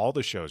 and all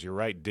the shows, you're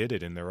right, did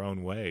it in their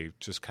own way,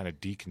 just kind of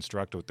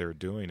deconstruct what they're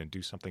doing and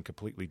do something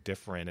completely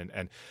different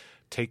and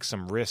take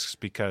some risks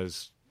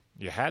because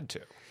you had to.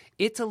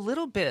 It's a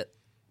little bit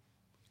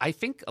 – I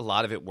think a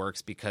lot of it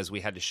works because we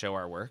had to show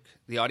our work.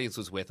 The audience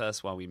was with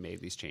us while we made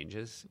these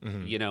changes.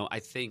 Mm-hmm. I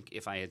think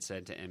if I had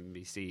said to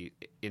NBC,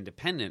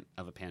 independent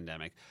of a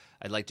pandemic,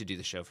 I'd like to do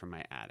the show from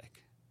my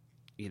attic.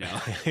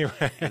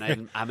 Right.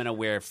 And I'm going to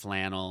wear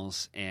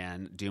flannels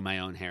and do my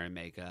own hair and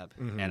makeup.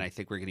 Mm-hmm. And I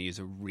think we're going to use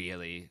a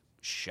really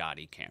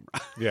shoddy camera.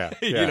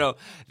 Yeah.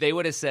 They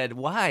would have said,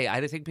 why?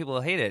 I think people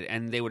will hate it.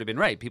 And they would have been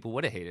right. People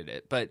would have hated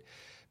it. But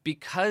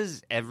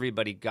because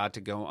everybody got to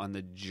go on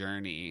the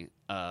journey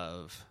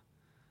of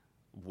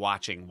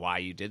watching why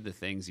you did the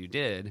things you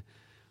did,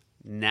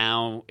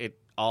 now it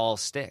all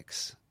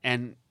sticks.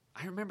 And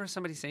I remember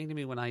somebody saying to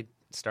me when I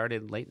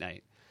started late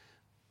night,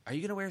 are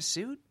you going to wear a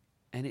suit?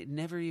 And it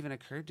never even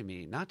occurred to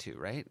me not to,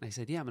 right? And I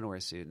said, yeah, I'm going to wear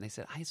a suit. And they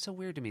said, it's so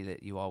weird to me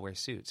that you all wear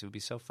suits. It would be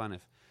so fun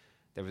if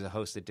there was a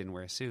host that didn't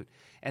wear a suit.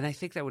 And I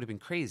think that would have been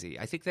crazy.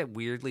 I think that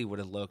weirdly would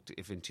have looked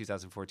if in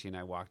 2014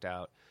 I walked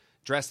out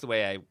dressed the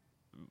way I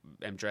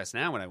am dressed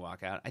now when I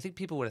walk out. I think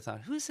people would have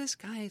thought, who's this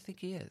guy I think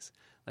he is?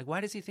 Like,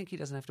 why does he think he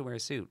doesn't have to wear a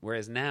suit?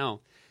 Whereas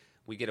now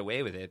we get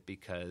away with it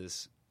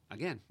because –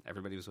 again,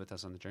 everybody was with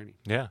us on the journey.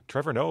 Yeah.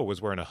 Trevor Noah was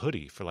wearing a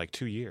hoodie for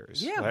 2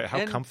 years. Yeah.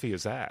 How comfy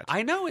is that?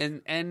 I know.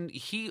 And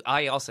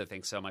I also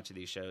think so much of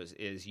these shows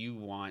is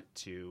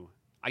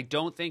I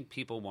don't think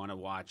people want to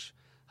watch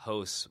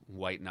hosts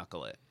white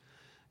knuckle it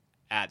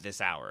at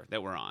this hour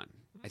that we're on.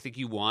 I think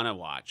you want to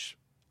watch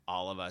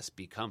all of us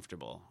be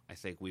comfortable. I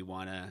think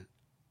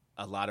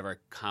a lot of our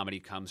comedy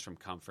comes from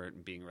comfort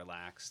and being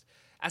relaxed.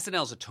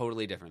 SNL is a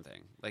totally different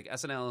thing. Like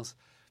SNL's,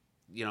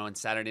 and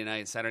Saturday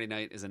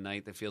night is a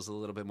night that feels a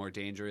little bit more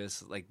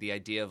dangerous. Like the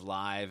idea of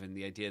live and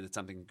the idea that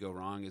something could go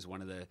wrong is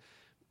one of the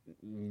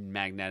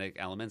magnetic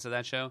elements of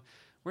that show.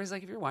 Whereas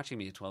if you're watching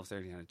me at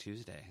 12:30 on a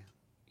Tuesday,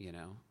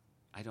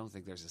 I don't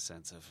think there's a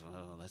sense of,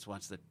 let's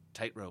watch the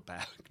tightrope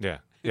act.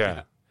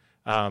 Yeah.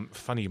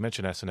 Funny you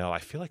mentioned SNL. I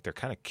feel like they're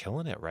kind of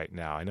killing it right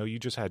now. I know you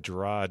just had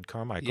Gerard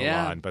Carmichael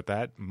on, but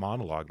that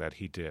monologue that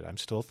he did, I'm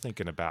still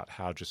thinking about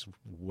how just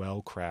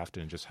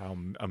well-crafted and just how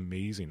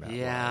amazing that was.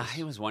 Yeah,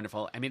 it was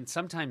wonderful. I mean,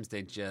 sometimes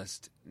they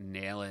just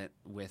nail it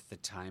with the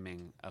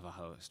timing of a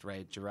host,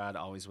 right? Gerard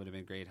always would have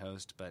been a great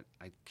host, but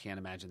I can't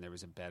imagine there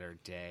was a better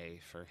day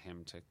for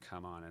him to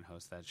come on and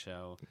host that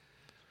show.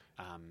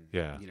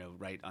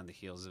 Right on the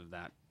heels of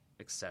that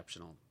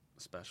exceptional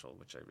special,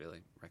 which I really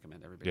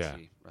recommend everybody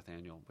see,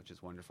 Rothaniel, which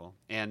is wonderful.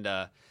 And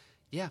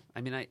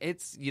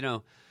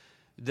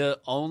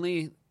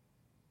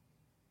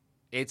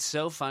it's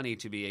so funny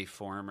to be a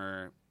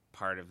former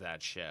part of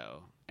that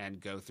show and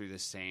go through the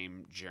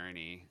same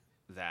journey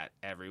that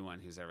everyone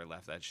who's ever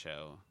left that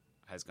show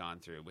has gone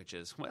through, which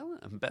is, well,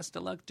 best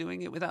of luck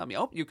doing it without me.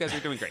 Oh, you guys are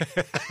doing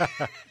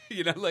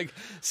great. Like,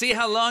 see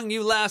how long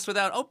you last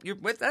without, you're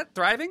with that,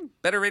 thriving?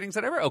 Better ratings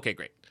than ever? Okay,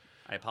 great.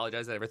 I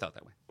apologize that I ever thought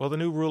that way. Well, the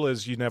new rule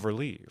is you never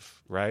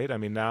leave, right? I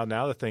mean, now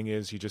the thing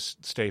is you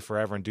just stay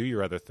forever and do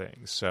your other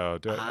things. So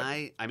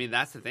I mean,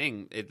 that's the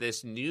thing.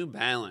 This new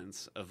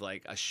balance of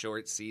like a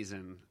short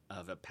season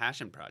of a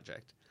passion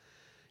project,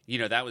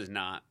 that was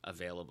not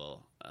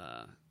available,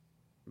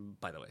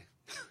 by the way.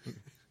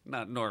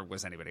 Nor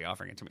was anybody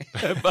offering it to me.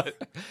 But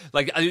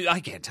like,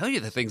 I can't tell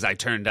you the things I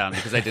turned down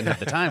because I didn't have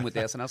the time with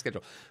the SNL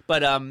schedule.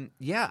 But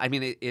yeah, I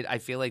mean, I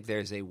feel like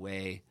there's a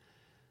way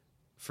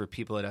for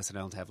people at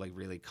SNL to have like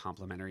really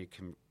complementary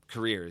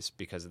careers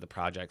because of the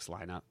projects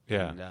lineup.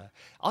 Yeah. And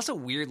also,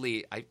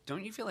 weirdly,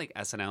 don't you feel like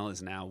SNL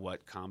is now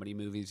what comedy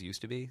movies used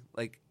to be?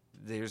 Like,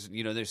 there's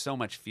so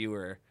much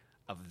fewer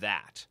of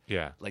that.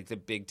 Yeah. Like the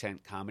big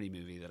tent comedy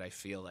movie that I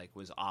feel like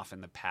was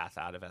often the path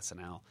out of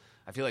SNL.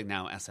 I feel like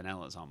now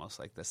SNL is almost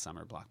like the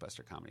summer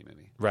blockbuster comedy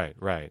movie.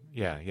 Right.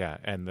 Yeah.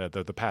 And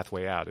the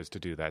pathway out is to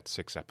do that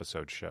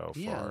 6-episode show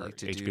for like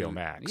HBO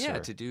Max. Yeah,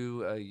 to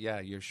do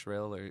your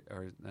Shrill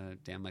or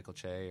Dan Michael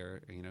Che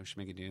or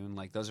Schmigadoon.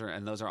 Like those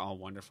are all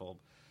wonderful,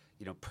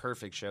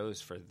 perfect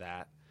shows for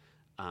that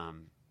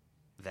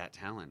that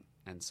talent.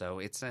 And so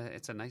it's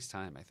a nice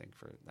time, I think,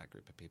 for that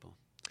group of people.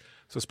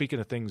 So speaking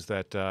of things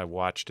that I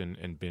watched and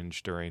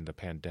binged during the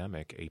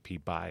pandemic,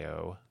 AP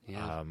Bio.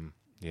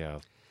 Yeah.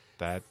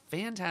 That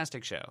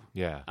fantastic show.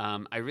 Yeah.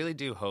 I really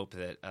do hope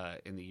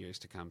that in the years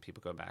to come,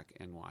 people go back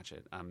and watch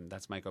it.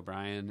 That's Mike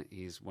O'Brien.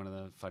 He's one of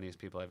the funniest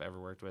people I've ever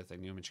worked with. I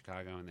knew him in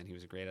Chicago, and then he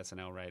was a great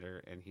SNL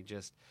writer, and he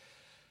just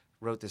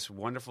wrote this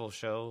wonderful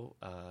show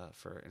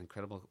for an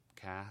incredible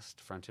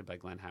cast fronted by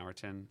Glenn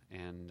Howerton,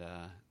 and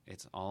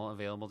it's all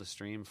available to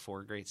stream,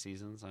 4 great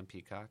seasons on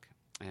Peacock.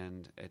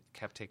 And it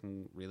kept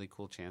taking really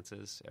cool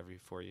chances every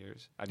 4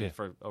 years.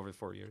 For over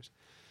 4 years.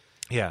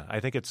 Yeah, I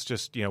think it's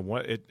just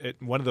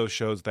one of those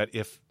shows that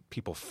if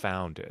people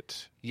found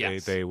it,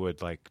 yes, they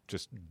would like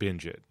just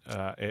binge it.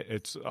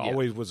 It's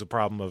always was a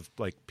problem of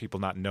like people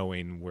not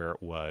knowing where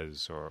it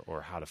was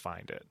or how to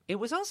find it. It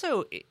was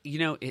also, it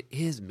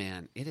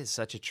is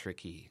such a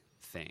tricky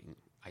thing.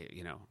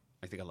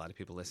 I think a lot of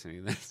people listening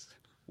to this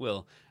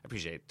will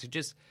appreciate to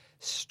just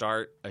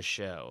start a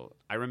show.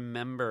 I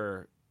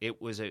remember. It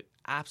was an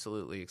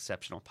absolutely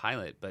exceptional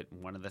pilot, but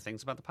one of the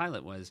things about the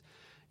pilot was,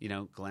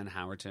 Glenn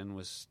Howerton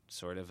was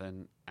sort of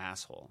an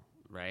asshole,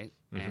 right?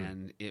 Mm-hmm.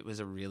 And it was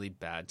a really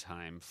bad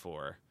time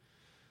for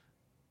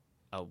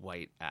a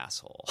white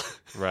asshole.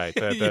 Right.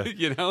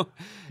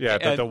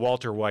 Yeah, the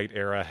Walter White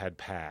era had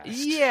passed.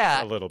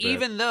 Yeah. A little bit.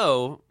 Even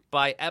though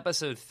by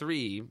episode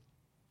 3,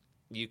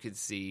 you could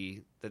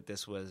see that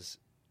this was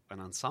an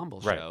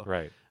ensemble show.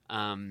 Right.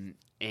 And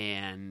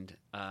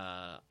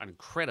an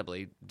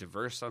incredibly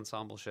diverse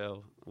ensemble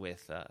show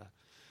with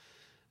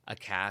a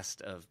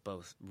cast of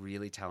both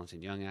really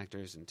talented young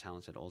actors and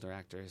talented older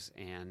actors,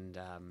 and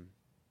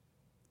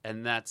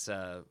that's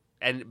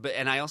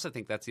and I also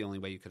think that's the only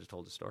way you could have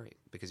told a story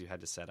because you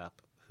had to set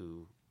up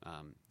who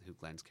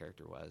Glenn's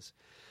character was.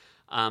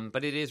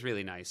 But it is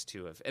really nice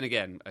to have, and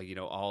again,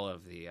 all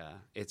of the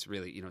it's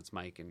really it's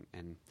Mike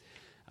and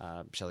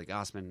Shelley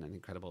Gossman, an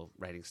incredible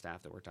writing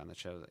staff that worked on the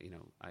show.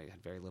 I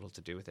had very little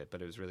to do with it,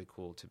 but it was really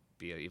cool to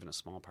be even a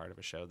small part of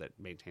a show that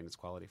maintained its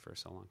quality for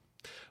so long.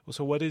 Well,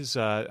 so what is?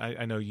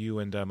 I know you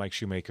and Mike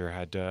Shoemaker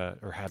had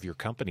or have your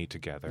company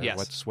together.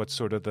 Yes. What's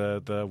sort of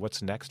the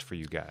what's next for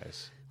you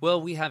guys?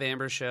 Well, we have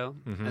Amber's show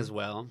as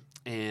well,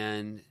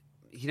 and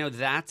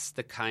that's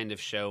the kind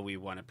of show we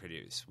want to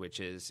produce,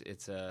 which is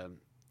it's a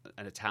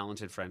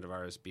talented friend of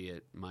ours, be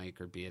it Mike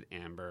or be it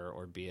Amber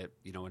or be it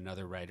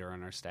another writer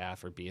on our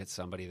staff or be it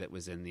somebody that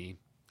was in the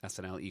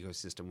SNL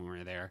ecosystem when we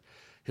were there,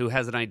 who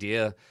has an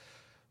idea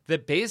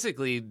that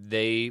basically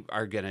they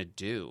are going to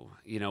do.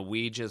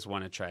 We just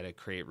want to try to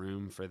create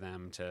room for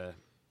them to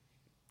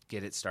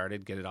get it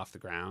started, get it off the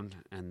ground,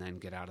 and then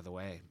get out of the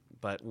way.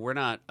 But we're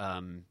not,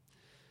 we're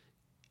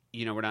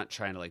not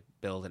trying to like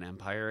build an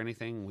empire or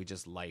anything. We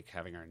just like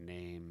having our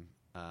name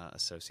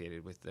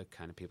associated with the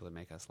kind of people that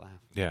make us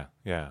laugh.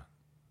 Yeah.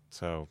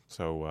 So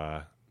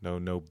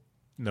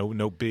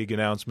no big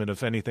announcement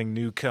of anything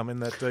new coming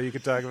that you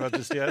could talk about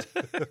just yet.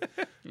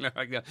 No.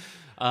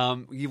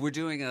 We're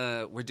doing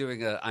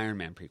a Iron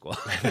Man prequel.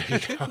 There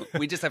you go.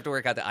 We just have to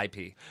work out the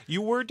IP.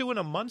 You were doing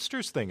a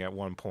Monsters thing at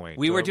one point.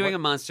 We were doing a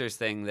Monsters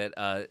thing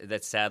that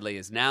sadly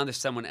is now there's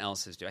someone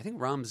else is doing. I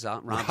think Rob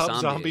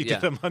Zombie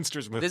did a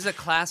Monsters movie. This is a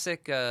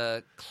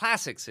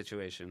classic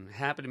situation.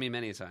 Happened to me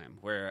many a time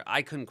where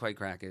I couldn't quite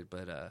crack it,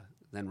 but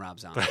then Rob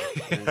Zombie.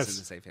 Yes. And it's in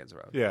the safe hands of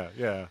Rob.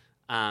 Yeah.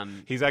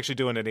 He's actually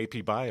doing an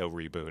AP Bio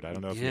reboot. I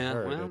don't know if you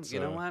heard. Well, it's, you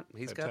know what?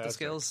 He's got the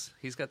skills.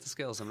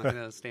 I'm not going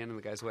to stand in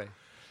the guy's way.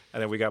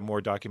 And then we got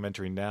more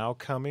documentary now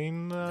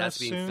coming. That's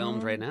soon? being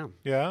filmed right now.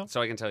 Yeah.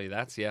 So I can tell you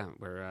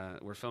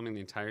we're filming the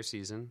entire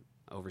season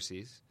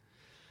overseas.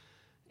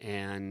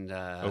 And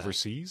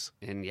overseas?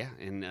 And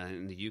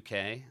in the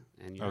UK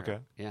and Europe. Okay.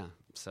 Yeah.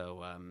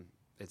 So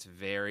it's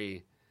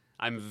very.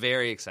 I'm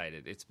very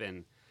excited. It's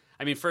been,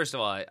 I mean, first of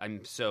all,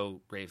 I'm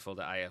so grateful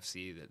to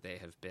IFC that they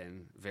have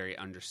been very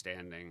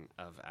understanding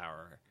of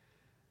our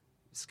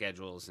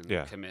schedules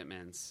and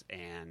commitments,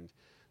 and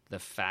the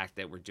fact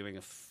that we're doing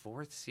a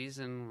fourth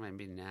season,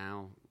 maybe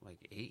now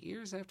like 8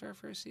 years after our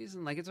first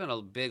season. Like, it's been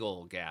a big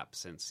old gap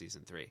since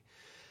season 3.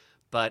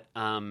 But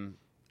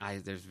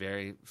there's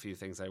very few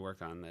things I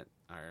work on that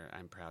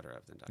I'm prouder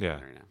of than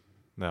documentary now.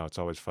 No, it's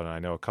always fun. I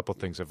know a couple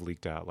things have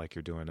leaked out, like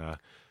you're doing a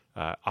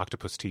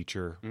Octopus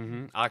Teacher.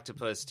 Mm-hmm.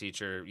 Octopus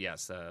Teacher,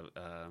 yes.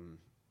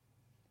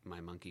 My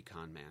Monkey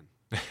Con Man.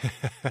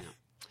 Yeah.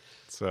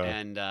 So,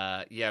 and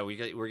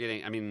we're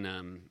getting. I mean,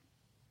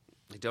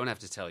 I don't have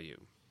to tell you.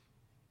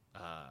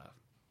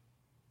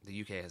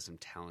 The UK has some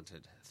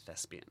talented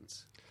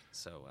thespians,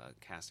 so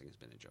casting has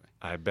been a joy.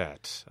 I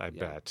bet,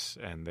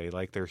 and they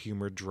like their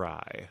humor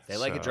dry. They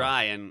like it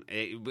dry, and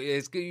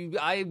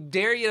I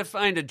dare you to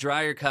find a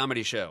drier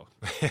comedy show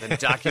than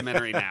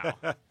documentary now.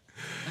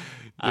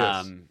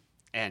 Yes.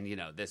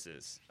 And this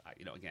is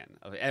again,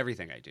 of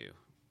everything I do,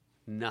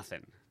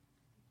 nothing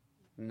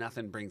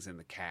brings in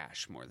the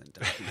cash more than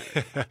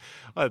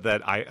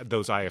documentary.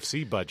 Those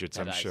IFC budgets,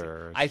 I'm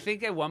sure. I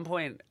think at one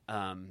point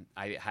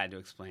I had to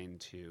explain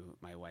to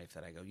my wife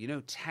that I go,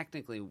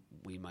 technically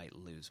we might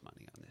lose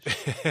money on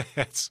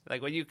this show.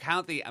 Like, when you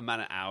count the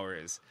amount of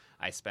hours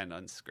I spend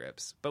on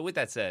scripts. But with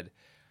that said,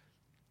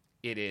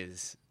 it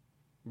is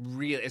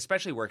really,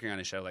 especially working on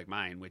a show like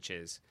mine, which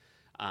is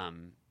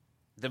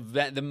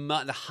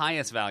the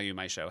highest value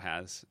my show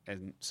has,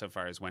 and so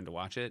far as when to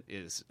watch it,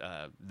 is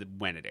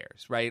when it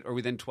airs, right, or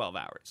within 12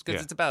 hours,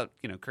 because it's about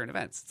current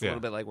events. It's a little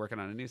bit like working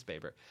on a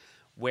newspaper.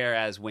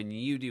 Whereas when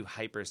you do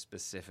hyper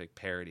specific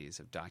parodies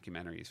of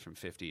documentaries from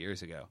 50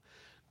 years ago,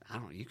 I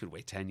don't know, you could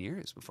wait 10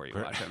 years before you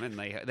watch them, and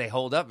they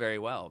hold up very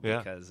well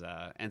because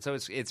and so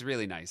it's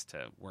really nice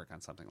to work on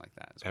something like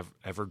that as well.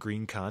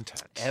 Evergreen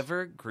content.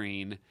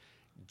 Evergreen,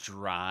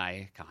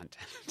 dry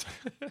content.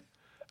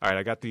 All right,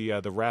 I got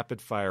the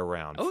rapid fire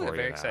round for you very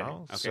now.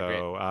 exciting. Okay,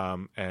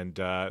 so, and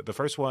the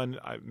first one,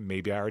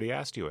 maybe I already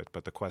asked you it,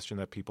 but the question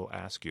that people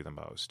ask you the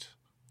most.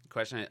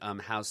 Question: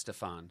 how's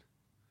Stefan?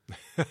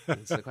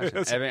 That's the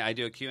question. I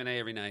do a Q&A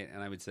every night,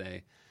 and I would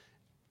say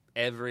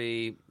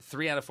every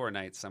 3 out of 4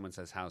 nights someone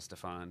says, how's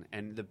Stefan?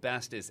 And the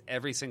best is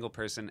every single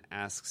person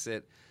asks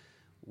it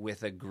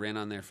with a grin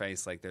on their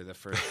face, like they're the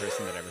first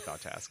person that ever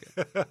thought to ask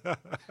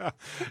it.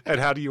 And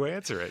how do you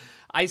answer it?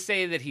 I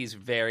say that he's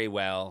very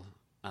well.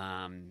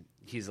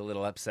 He's a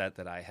little upset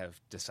that I have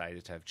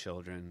decided to have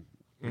children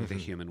with a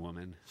human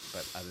woman,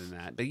 but other than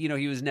that, but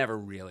he was never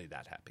really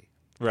that happy.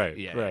 Right,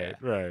 Yeah.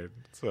 right.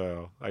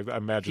 So I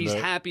imagine he's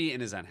happy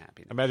and is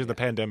unhappy. I imagine the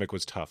pandemic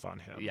was tough on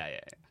him. Yeah.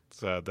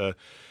 So the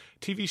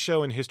TV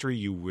show in history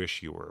you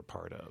wish you were a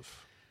part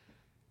of.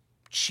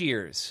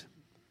 Cheers.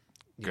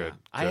 Good.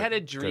 I had a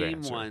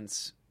dream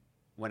once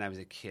when I was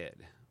a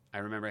kid. I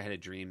remember I had a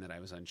dream that I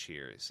was on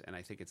Cheers, and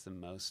I think it's the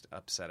most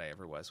upset I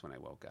ever was when I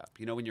woke up.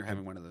 When you're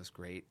having one of those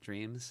great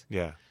dreams?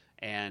 Yeah.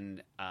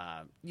 And,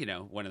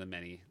 one of the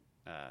many,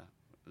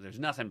 there's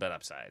nothing but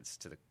upsides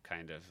to the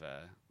kind of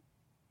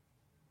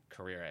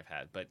career I've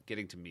had, but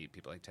getting to meet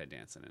people like Ted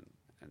Danson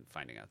and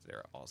finding out that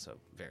they're also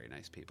very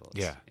nice people.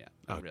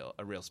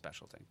 A real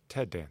special thing.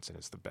 Ted Danson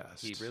is the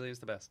best. He really is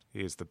the best.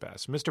 He is the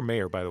best. Mr.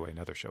 Mayor, by the way,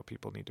 another show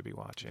people need to be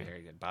watching.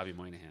 Very good. Bobby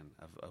Moynihan,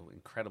 an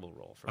incredible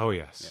role for him. Oh,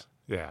 him. yes.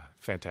 Yeah,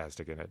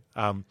 fantastic in it.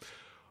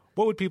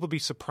 What would people be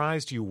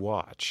surprised you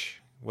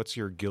watch? What's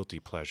your guilty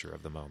pleasure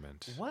of the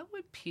moment? What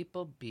would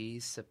people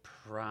be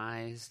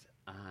surprised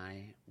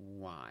I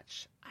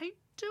watch? I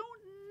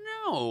don't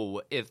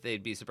know if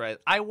they'd be surprised.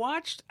 I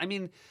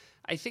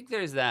think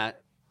there's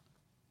that.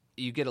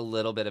 You get a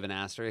little bit of an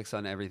asterisk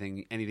on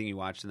anything you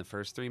watched in the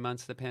first 3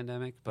 months of the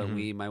pandemic. But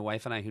my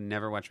wife and I, who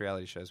never watch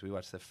reality shows, we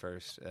watched the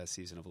first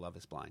season of Love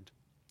is Blind.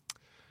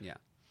 Yeah.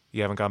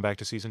 You haven't gone back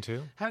to season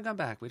 2? Haven't gone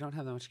back. We don't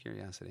have that much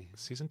curiosity.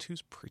 Season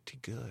 2's pretty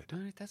good. All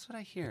right, that's what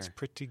I hear. It's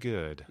pretty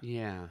good.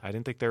 Yeah. I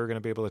didn't think they were going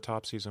to be able to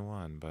top season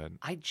 1, but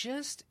I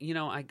just,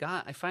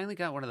 I finally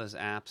got one of those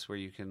apps where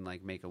you can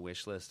make a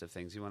wish list of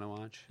things you want to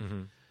watch.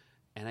 Mm-hmm.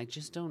 And I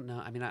just don't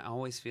know. I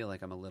always feel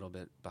like I'm a little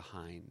bit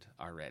behind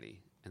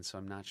already. And so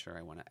I'm not sure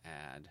I want to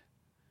add.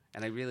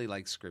 And I really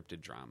like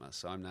scripted drama,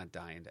 so I'm not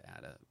dying to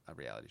add a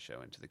reality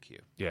show into the queue.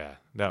 Yeah.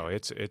 No,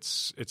 it's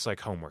like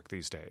homework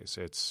these days.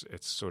 It's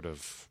sort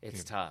of...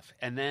 It's tough.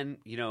 And then,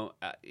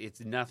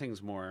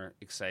 nothing's more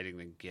exciting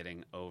than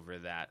getting over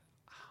that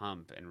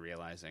hump and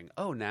realizing,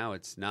 oh, now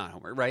it's not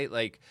homework, right?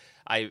 Like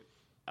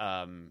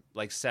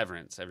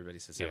Severance, everybody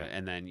says Severance,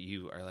 and then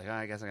you are like, oh,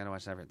 I guess I got to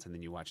watch Severance, and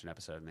then you watch an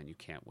episode, and then you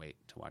can't wait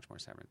to watch more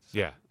Severance.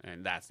 Yeah.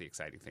 And that's the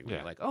exciting thing. When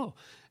you're like, oh,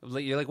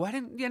 you're like, why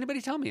didn't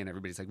anybody tell me? And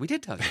everybody's like, we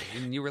did tell you.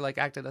 And you were like,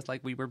 acted us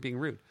like we were being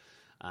rude.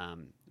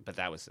 But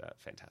that was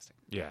fantastic.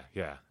 Yeah.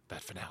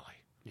 That finale.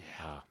 Yeah.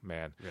 Oh,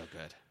 man. Real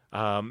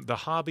good. The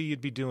hobby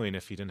you'd be doing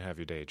if you didn't have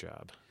your day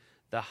job.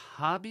 The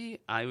hobby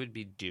I would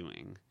be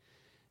doing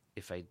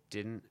if I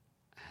didn't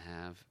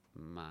have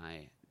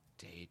my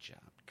day job.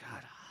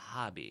 God,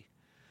 hobby.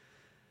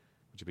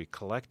 you be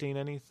collecting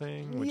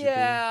anything? Would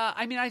Yeah,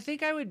 I mean, I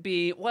think I would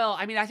be. Well,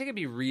 I mean, I think I'd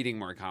be reading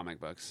more comic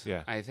books.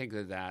 Yeah. I think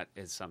that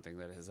is something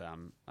that has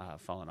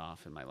fallen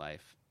off in my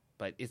life.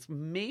 But it's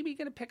maybe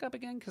going to pick up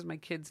again because my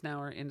kids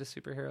now are into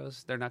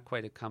superheroes. They're not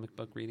quite at comic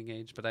book reading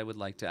age, but I would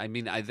like to. I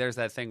mean, there's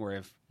that thing where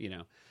if,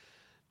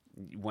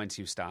 once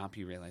you stop,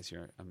 you realize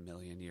you're a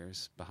million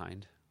years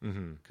behind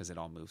because it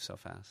all moves so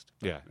fast.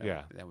 But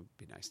that would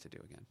be nice to do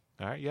again.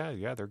 All right,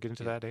 yeah, they're getting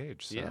to that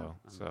age. So,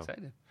 I'm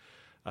excited.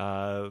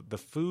 The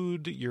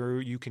food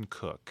you can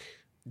cook.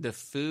 The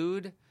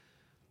food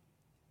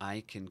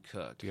I can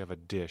cook. Do you have a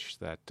dish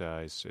that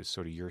is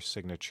sort of your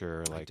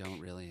signature? I don't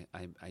really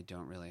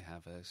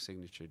have a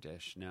signature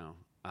dish. No,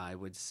 I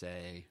would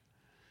say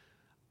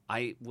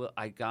I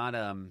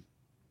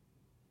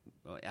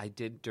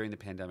did during the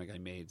pandemic.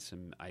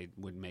 I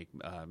would make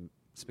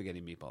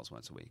spaghetti meatballs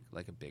once a week,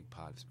 like a big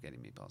pot of spaghetti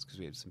meatballs, because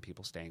we had some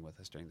people staying with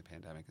us during the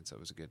pandemic, and so it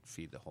was a good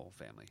feed the whole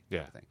family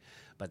kind of thing.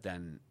 But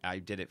then I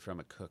did it from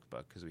a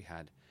cookbook because we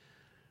had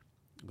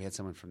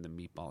someone from the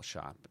meatball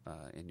shop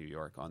in New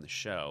York on the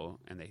show,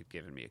 and they had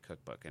given me a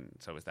cookbook, and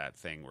so it was that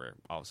thing where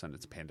all of a sudden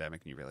it's a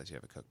pandemic and you realize you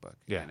have a cookbook.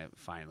 Yeah. And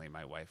finally,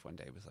 my wife one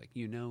day was like,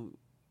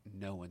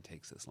 no one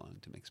takes this long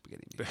to make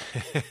spaghetti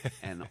meatballs.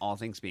 And all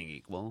things being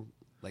equal,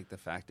 like the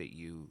fact that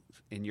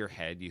in your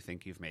head, you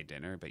think you've made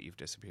dinner, but you've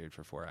disappeared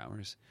for 4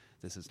 hours.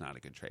 This is not a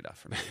good trade-off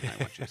for me. And I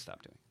want you to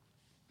stop doing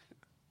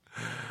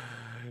it.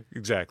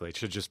 Exactly. It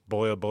should just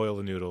boil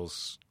the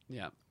noodles.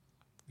 Yeah.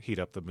 Heat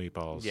up the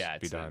meatballs. Yeah.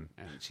 Be done.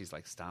 And she's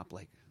like, stop,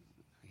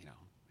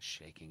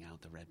 shaking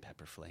out the red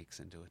pepper flakes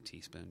into a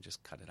teaspoon.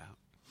 Just cut it out.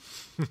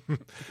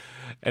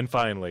 And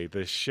finally,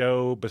 the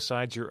show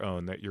besides your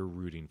own that you're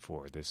rooting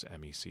for this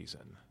Emmy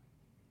season.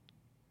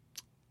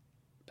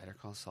 Better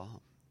Call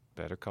Saul.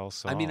 Better Call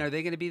Saul. I mean, are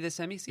they going to be this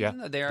Emmy season?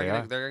 Yeah, They're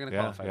going to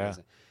qualify. Yeah.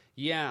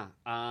 Yeah.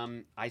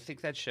 I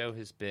think that show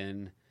has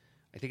been.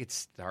 I think it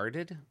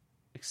started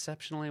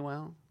exceptionally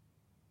well,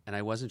 and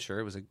I wasn't sure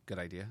it was a good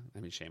idea. I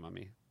mean, shame on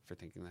me for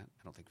thinking that.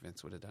 I don't think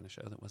Vince would have done a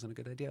show that wasn't a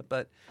good idea,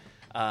 but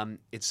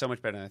it's so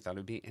much better than I thought it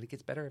would be, and it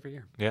gets better every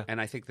year. Yeah. And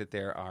I think that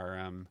there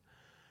are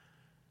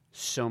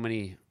so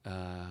many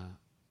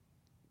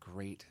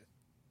great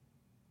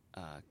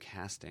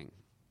casting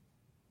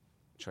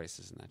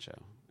choices in that show,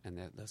 and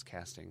those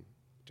casting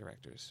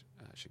directors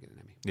should get an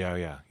Emmy.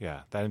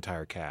 Yeah. That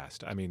entire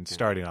cast. I mean,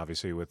 starting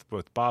obviously with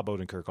Bob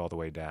Odenkirk all the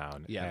way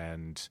down,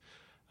 and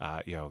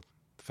the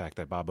fact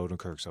that Bob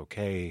Odenkirk's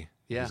okay,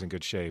 he's in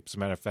good shape. As a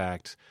matter of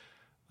fact,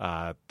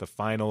 the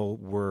final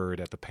word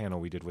at the panel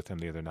we did with him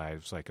the other night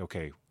was like,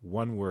 okay,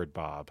 one word,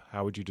 Bob.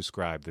 How would you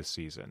describe this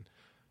season?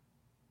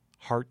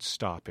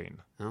 Heart-stopping.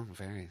 Oh,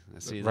 very.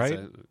 See, right?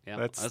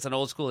 That's an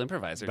old school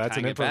improviser. That's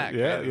tying an it back.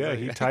 Yeah,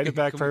 he tied it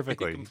back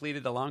perfectly. He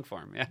completed the long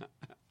form. Yeah,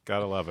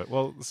 gotta love it.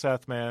 Well,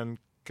 Seth, man,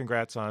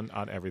 congrats on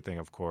everything,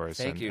 of course.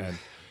 Thank you. And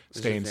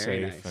staying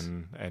safe nice.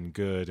 and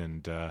good,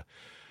 and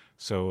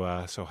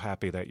so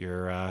happy that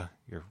you're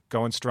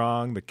going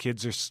strong. The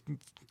kids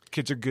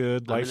are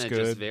good. Life's I'm good.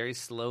 gonna just very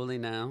slowly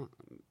now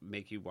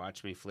make you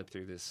watch me flip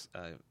through this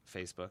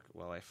Facebook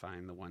while I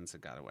find the ones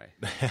that got away.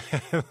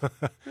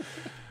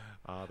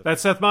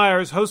 That's Seth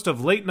Meyers, host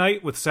of Late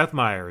Night with Seth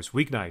Meyers,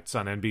 weeknights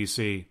on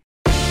NBC.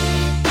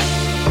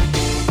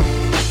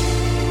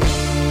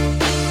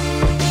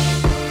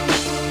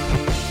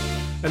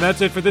 And that's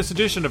it for this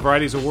edition of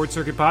Variety's Award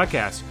Circuit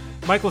Podcast.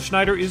 Michael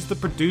Schneider is the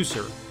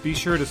producer. Be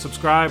sure to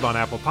subscribe on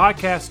Apple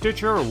Podcasts,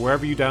 Stitcher, or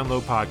wherever you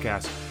download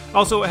podcasts.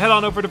 Also, head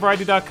on over to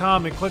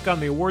Variety.com and click on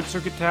the Award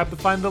Circuit tab to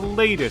find the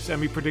latest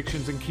Emmy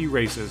predictions and key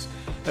races,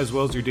 as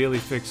well as your daily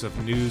fix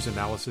of news,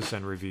 analysis,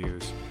 and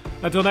reviews.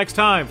 Until next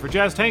time, for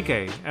Jazz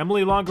Tanke,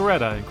 Emily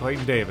Longaretta, and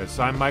Clayton Davis,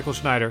 I'm Michael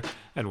Schneider,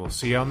 and we'll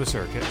see you on the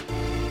circuit.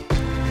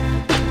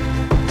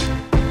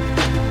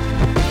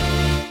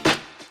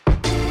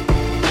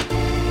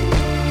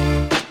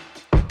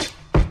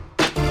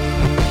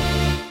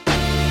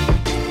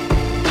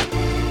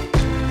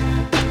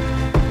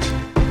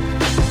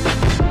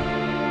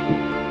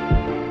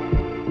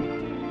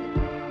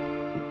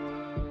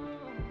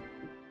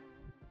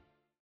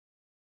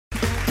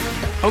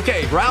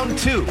 Okay, round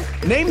two.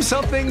 Name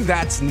something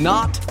that's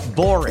not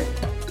boring.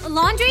 A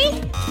laundry?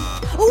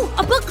 Ooh,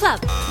 a book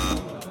club.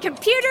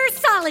 Computer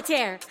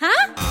solitaire,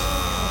 huh?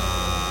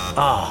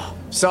 Ah,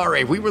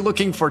 sorry, we were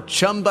looking for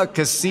Chumba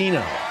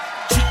Casino.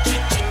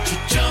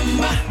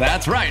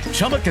 That's right,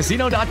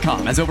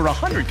 ChumbaCasino.com has over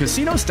 100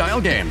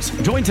 casino-style games.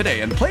 Join today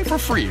and play for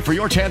free for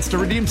your chance to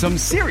redeem some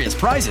serious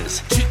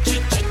prizes.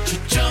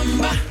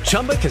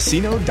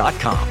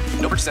 ChumbaCasino.com.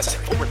 No purchase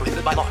necessary. Void where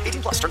prohibited by law.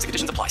 18+. Terms and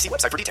conditions apply. See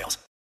website for details.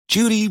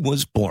 Judy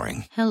was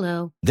boring.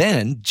 Hello.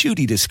 Then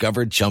Judy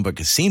discovered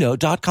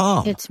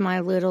ChumbaCasino.com. It's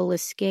my little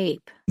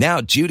escape. Now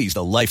Judy's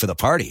the life of the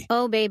party.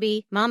 Oh,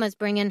 baby, mama's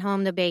bringing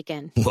home the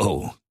bacon.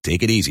 Whoa,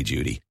 take it easy,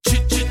 Judy.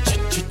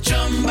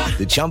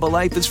 The Chumba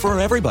life is for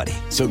everybody.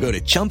 So go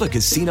to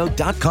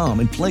ChumbaCasino.com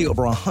and play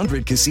over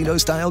 100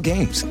 casino-style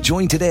games.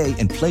 Join today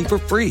and play for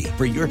free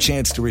for your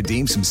chance to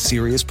redeem some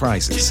serious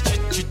prizes.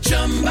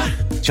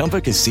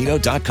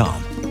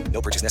 ChumbaCasino.com.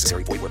 No purchase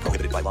necessary. Void where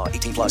prohibited by law.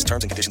 18 plus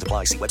terms and conditions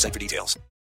apply. See website for details.